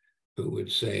foundations who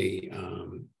would say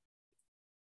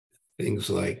things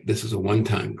like, this is a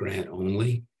one-time grant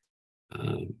only,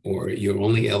 or you're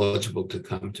only eligible to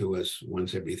come to us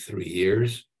once every 3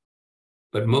 years.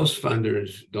 But most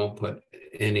funders don't put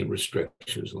any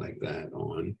restrictions like that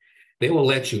on. They will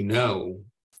let you know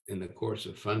in the course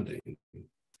of funding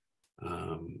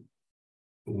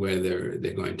whether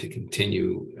they're going to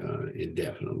continue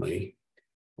indefinitely,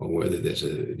 or whether there's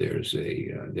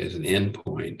an end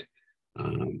point.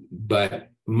 But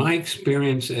my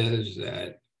experience is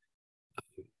that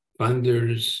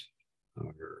funders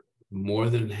are more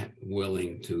than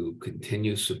willing to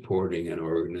continue supporting an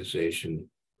organization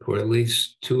for at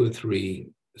least 2 or 3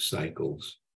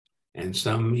 cycles, and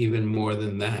some even more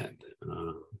than that.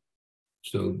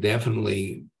 So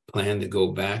definitely plan to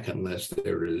go back unless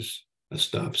there is a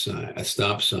stop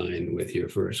sign with your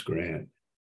first grant.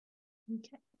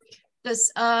 Okay.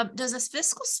 Does a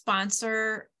fiscal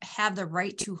sponsor have the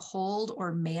right to hold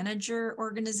or manage your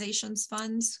organization's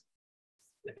funds?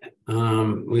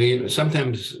 We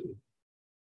sometimes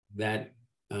that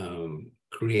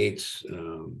creates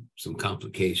some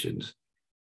complications.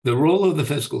 The role of the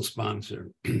fiscal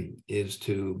sponsor is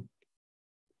to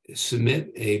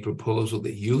submit a proposal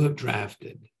that you have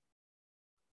drafted,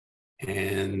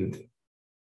 and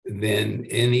then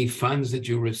any funds that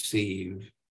you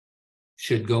receive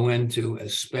should go into a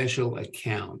special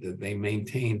account that they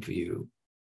maintain for you.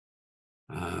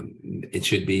 It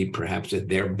should be perhaps at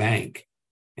their bank.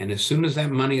 And as soon as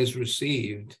that money is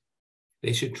received,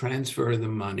 they should transfer the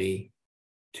money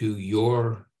to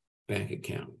your bank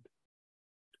account.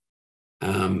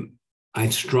 I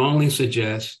strongly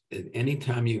suggest that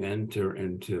anytime you enter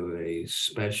into a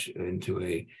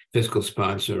fiscal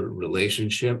sponsor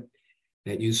relationship,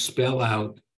 that you spell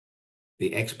out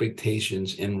the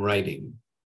expectations in writing.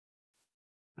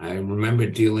 I remember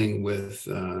dealing with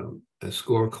a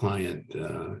SCORE client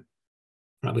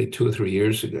probably 2 or 3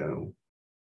 years ago,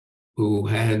 who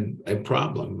had a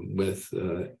problem with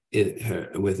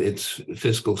its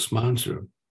fiscal sponsor,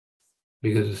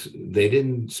 because they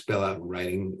didn't spell out in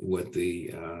writing what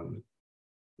the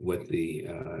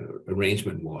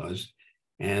arrangement was,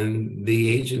 and the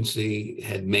agency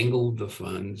had mingled the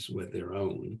funds with their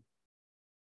own,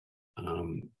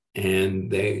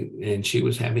 and she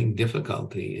was having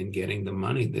difficulty in getting the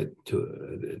money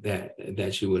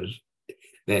that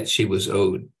that she was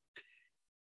owed.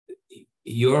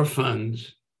 Your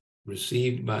funds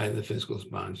received by the fiscal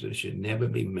sponsor should never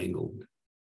be mingled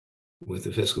with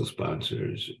the fiscal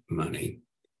sponsor's money.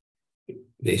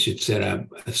 They should set up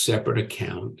a separate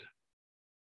account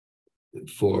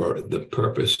for the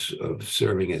purpose of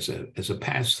serving as a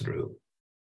pass-through,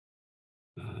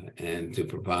 and to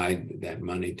provide that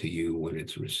money to you when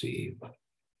it's received.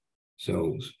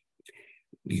 So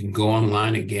you can go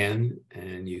online again,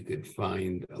 and you could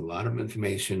find a lot of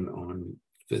information on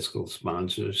fiscal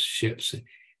sponsorships.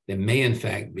 There may, in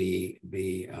fact, be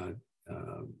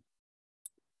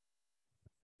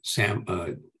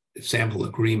sample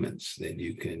agreements that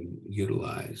you can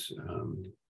utilize.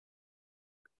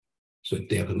 So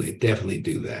definitely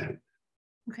do that.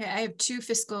 Okay, I have two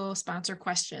fiscal sponsor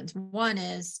questions. One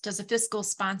is, does a fiscal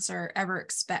sponsor ever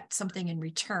expect something in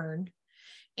return?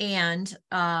 And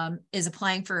is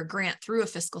applying for a grant through a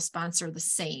fiscal sponsor the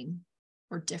same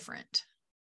or different?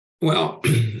 Well,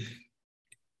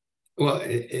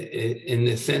 in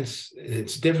the sense,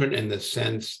 it's different in the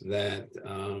sense that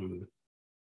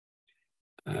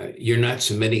you're not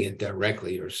submitting it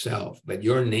directly yourself, but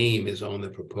your name is on the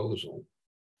proposal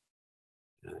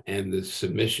and the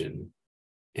submission.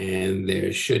 And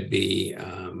there should be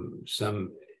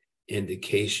some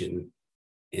indication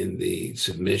in the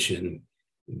submission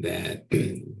that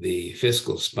the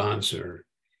fiscal sponsor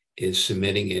is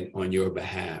submitting it on your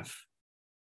behalf.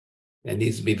 That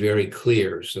needs to be very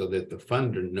clear so that the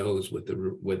funder knows what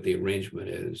the arrangement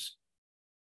is.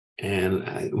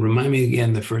 And remind me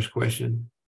again the first question.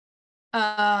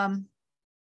 Oh,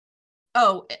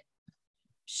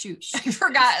 shoot, I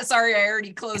forgot. Sorry, I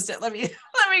already closed it. Let me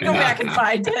go back and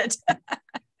find it. Oh,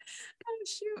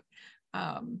 shoot.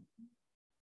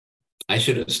 I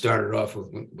should have started off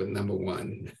with number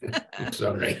one.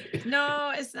 Sorry.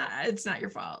 No, it's not. It's not your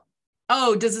fault.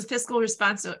 Oh, does a fiscal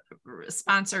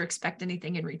sponsor expect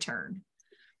anything in return?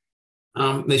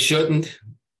 They shouldn't,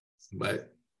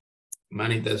 but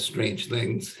money does strange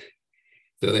things.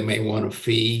 So they may want a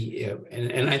fee.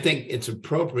 And I think it's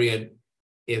appropriate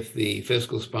if the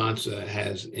fiscal sponsor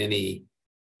has any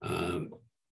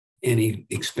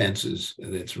expenses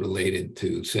that's related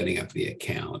to setting up the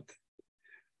account.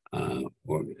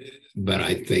 But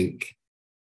I think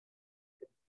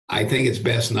it's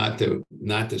best not to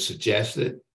suggest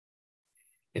it.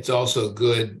 It's also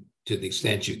good, to the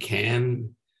extent you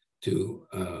can, to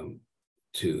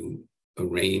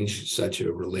arrange such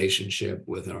a relationship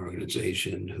with an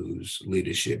organization whose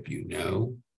leadership you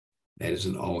know. That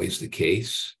isn't always the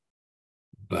case,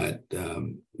 but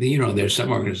there's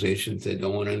some organizations that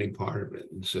don't want any part of it,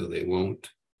 and so they won't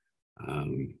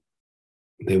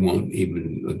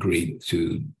even agree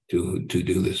to do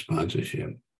the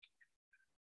sponsorship.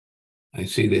 I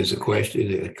see there's a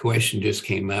question. A question just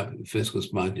came up. The fiscal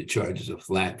sponsor charges a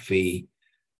flat fee.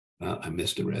 I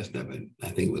missed the rest of it. I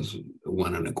think it was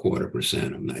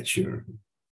 1.25%. I'm not sure.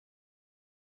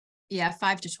 Yeah,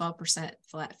 5 to 12%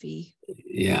 flat fee.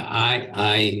 Yeah,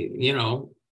 I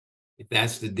if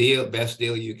that's the deal, best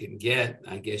deal you can get,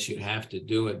 I guess you'd have to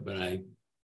do it. But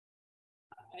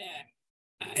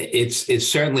it's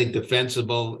certainly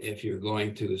defensible if you're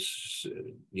going to,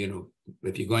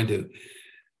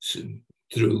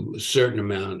 through a certain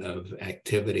amount of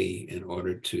activity in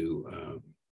order to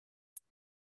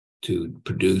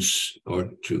produce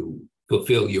or to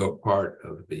fulfill your part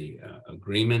of the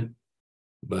agreement.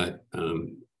 But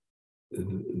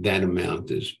that amount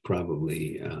is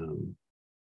probably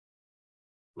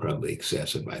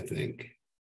excessive, I think,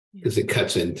 because it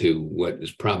cuts into what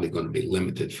is probably going to be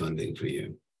limited funding for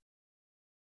you.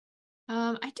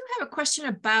 I do have a question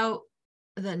about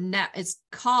it's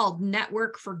called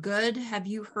Network for Good. Have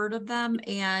you heard of them?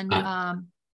 And I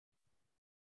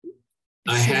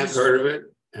have heard of it,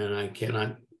 and I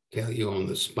cannot tell you on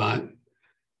the spot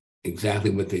exactly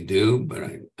what they do, but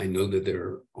I know that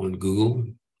they're on Google,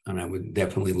 and I would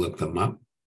definitely look them up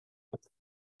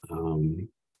and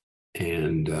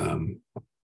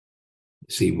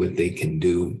see what they can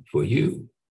do for you.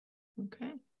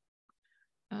 Okay.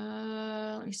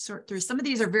 Let me sort through. Some of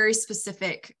these are very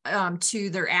specific to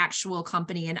their actual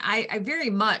company, and I very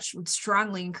much would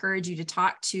strongly encourage you to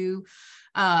talk to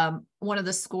one of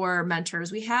the SCORE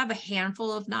mentors. We have a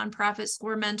handful of nonprofit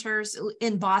SCORE mentors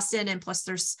in Boston, and plus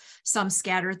there's some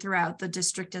scattered throughout the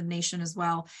district and nation as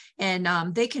well.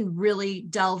 And they can really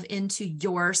delve into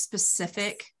your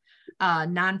specific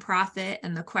nonprofit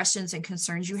and the questions and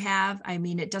concerns you have. I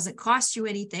mean, it doesn't cost you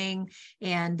anything,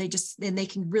 and they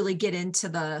can really get into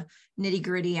the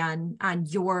nitty-gritty on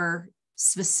your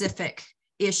specific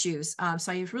issues.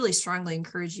 So I really strongly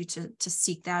encourage you to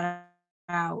seek that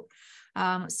out.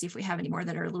 Let's see if we have any more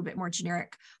that are a little bit more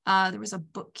generic. There was a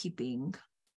bookkeeping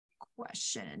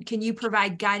question. Can you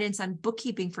provide guidance on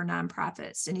bookkeeping for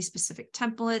nonprofits? Any specific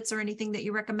templates or anything that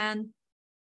you recommend?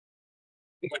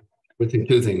 I think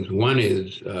two things. One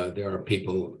is there are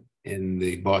people in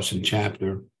the Boston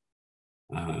chapter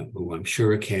who I'm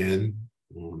sure can.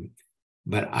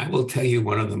 But I will tell you,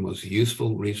 one of the most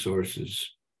useful resources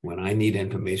when I need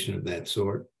information of that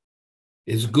sort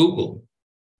is Google.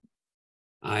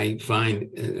 I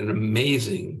find an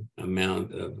amazing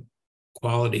amount of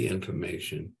quality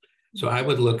information. So I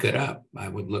would look it up. I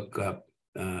would look up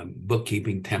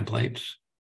bookkeeping templates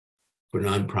for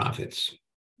nonprofits.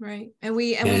 Right. And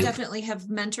we definitely have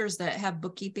mentors that have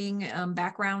bookkeeping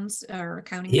backgrounds or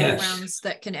accounting backgrounds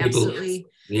that can absolutely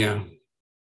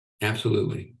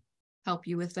absolutely help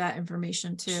you with that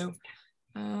information too.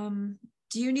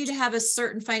 Do you need to have a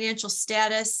certain financial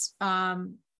status?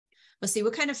 Let's see,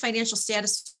 what kind of financial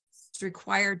status is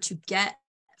required to get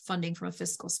funding from a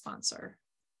fiscal sponsor?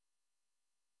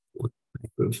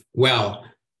 Well,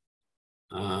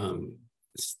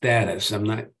 status, I'm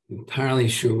not entirely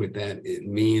sure what that it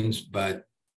means, but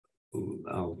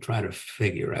I'll try to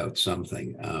figure out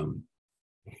something.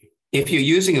 If you're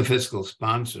using a fiscal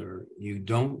sponsor, you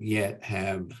don't yet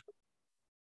have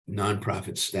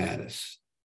nonprofit status.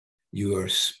 You are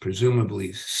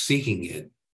presumably seeking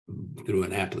it through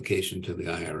an application to the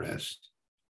IRS.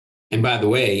 And by the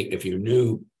way, if you're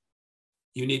new,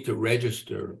 you need to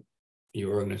register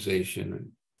your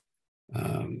organization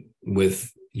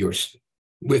with your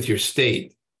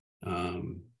state.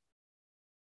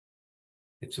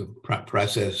 It's a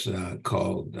process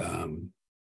called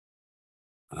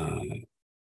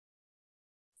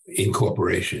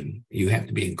incorporation. You have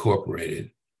to be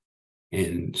incorporated.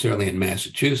 And certainly in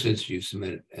Massachusetts, you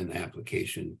submit an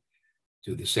application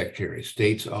to the Secretary of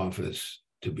State's office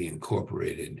to be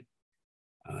incorporated.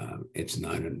 It's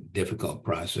not a difficult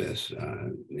process.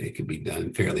 It can be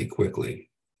done fairly quickly.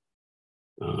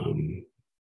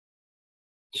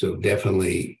 So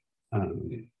definitely,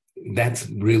 that's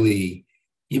really,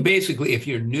 you basically, if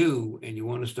you're new and you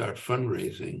want to start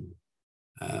fundraising,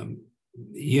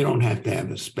 you don't have to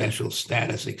have a special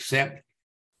status except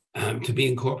to be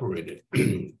incorporated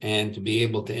and to be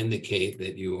able to indicate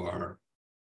that you are,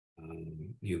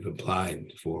 you've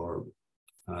applied for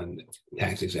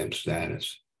tax exempt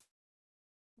status.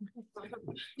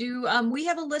 Do we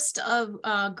have a list of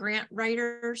grant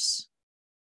writers?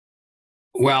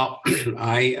 Well,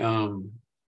 I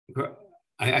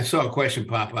saw a question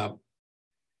pop up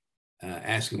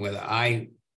asking whether I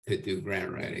could do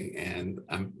grant writing, and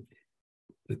I'm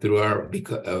through our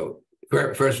because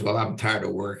first of all, I'm tired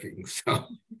of working, so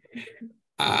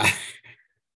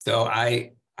so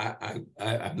I'm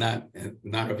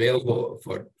not available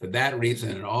for that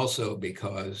reason, and also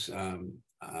because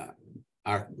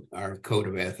our code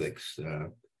of ethics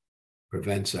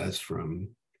prevents us from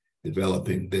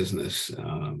developing business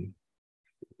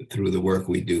through the work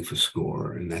we do for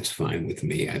SCORE, and that's fine with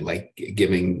me. I like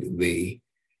giving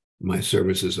my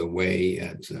services away.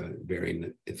 It's a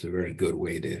very good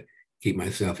way to keep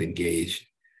myself engaged.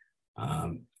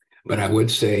 But I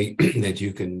would say that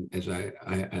you can, as I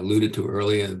alluded to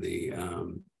earlier, the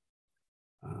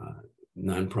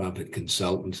Nonprofit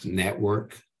Consultants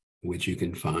Network, which you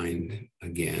can find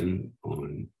again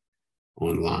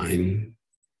online.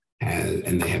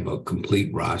 And they have a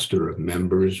complete roster of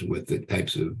members with the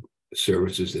types of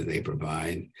services that they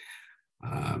provide.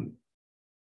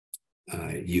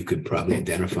 You could probably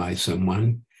identify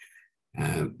someone.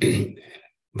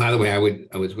 By the way,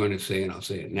 I was going to say, and I'll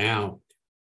say it now,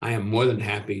 I am more than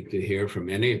happy to hear from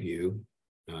any of you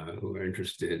who are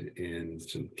interested in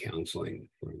some counseling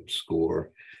from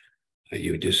SCORE.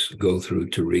 You just go through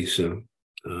Teresa,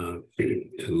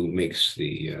 who makes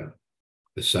the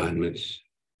assignments.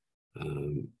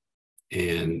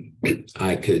 And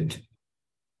I could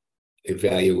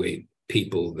evaluate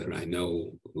people that I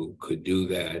know who could do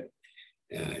that.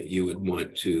 You would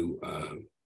want to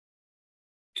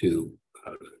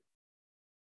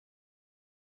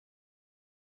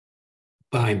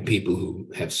find people who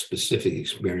have specific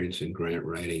experience in grant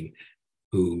writing,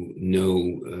 who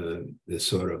know the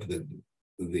sort of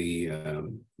the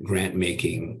grant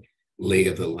making lay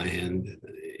of the land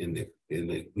in the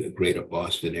greater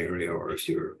Boston area, or if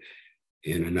you're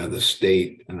in another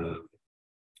state,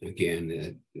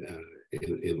 again,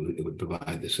 it would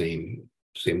provide the same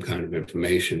kind of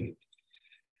information.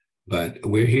 But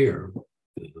we're here.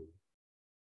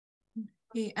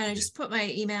 And I just put my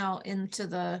email into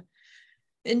the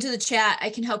into the chat, I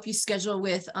can help you schedule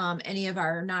with any of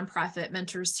our nonprofit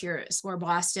mentors here at SCORE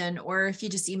Boston, or if you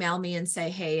just email me and say,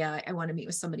 hey, I want to meet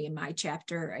with somebody in my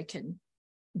chapter, I can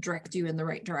direct you in the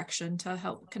right direction to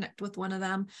help connect with one of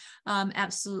them.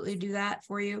 Absolutely do that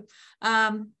for you.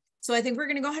 So I think we're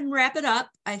going to go ahead and wrap it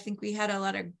up. I think we had a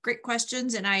lot of great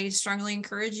questions, and I strongly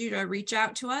encourage you to reach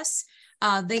out to us.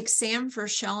 Thanks, Sam, for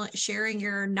sharing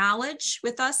your knowledge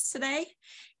with us today.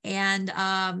 And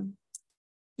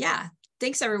yeah,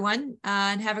 thanks, everyone,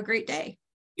 and have a great day.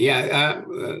 Yeah,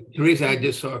 Teresa, I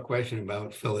just saw a question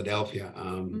about Philadelphia.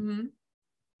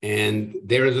 And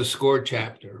there is a SCORE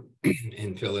chapter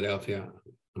in Philadelphia,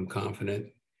 I'm confident.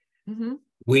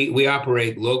 We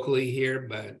operate locally here,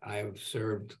 but I've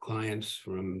served clients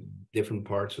from different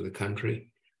parts of the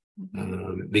country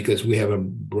because we have a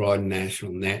broad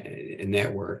national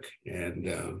network.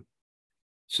 And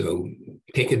so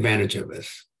take advantage of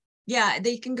this. Yeah,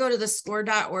 they can go to the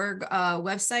score.org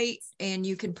website, and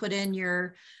you can put in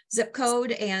your zip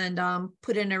code and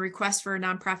put in a request for a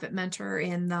nonprofit mentor,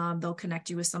 and they'll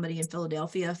connect you with somebody in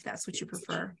Philadelphia if that's what you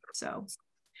prefer. So,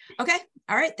 okay.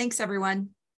 All right. Thanks, everyone.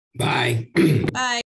 Bye. Bye.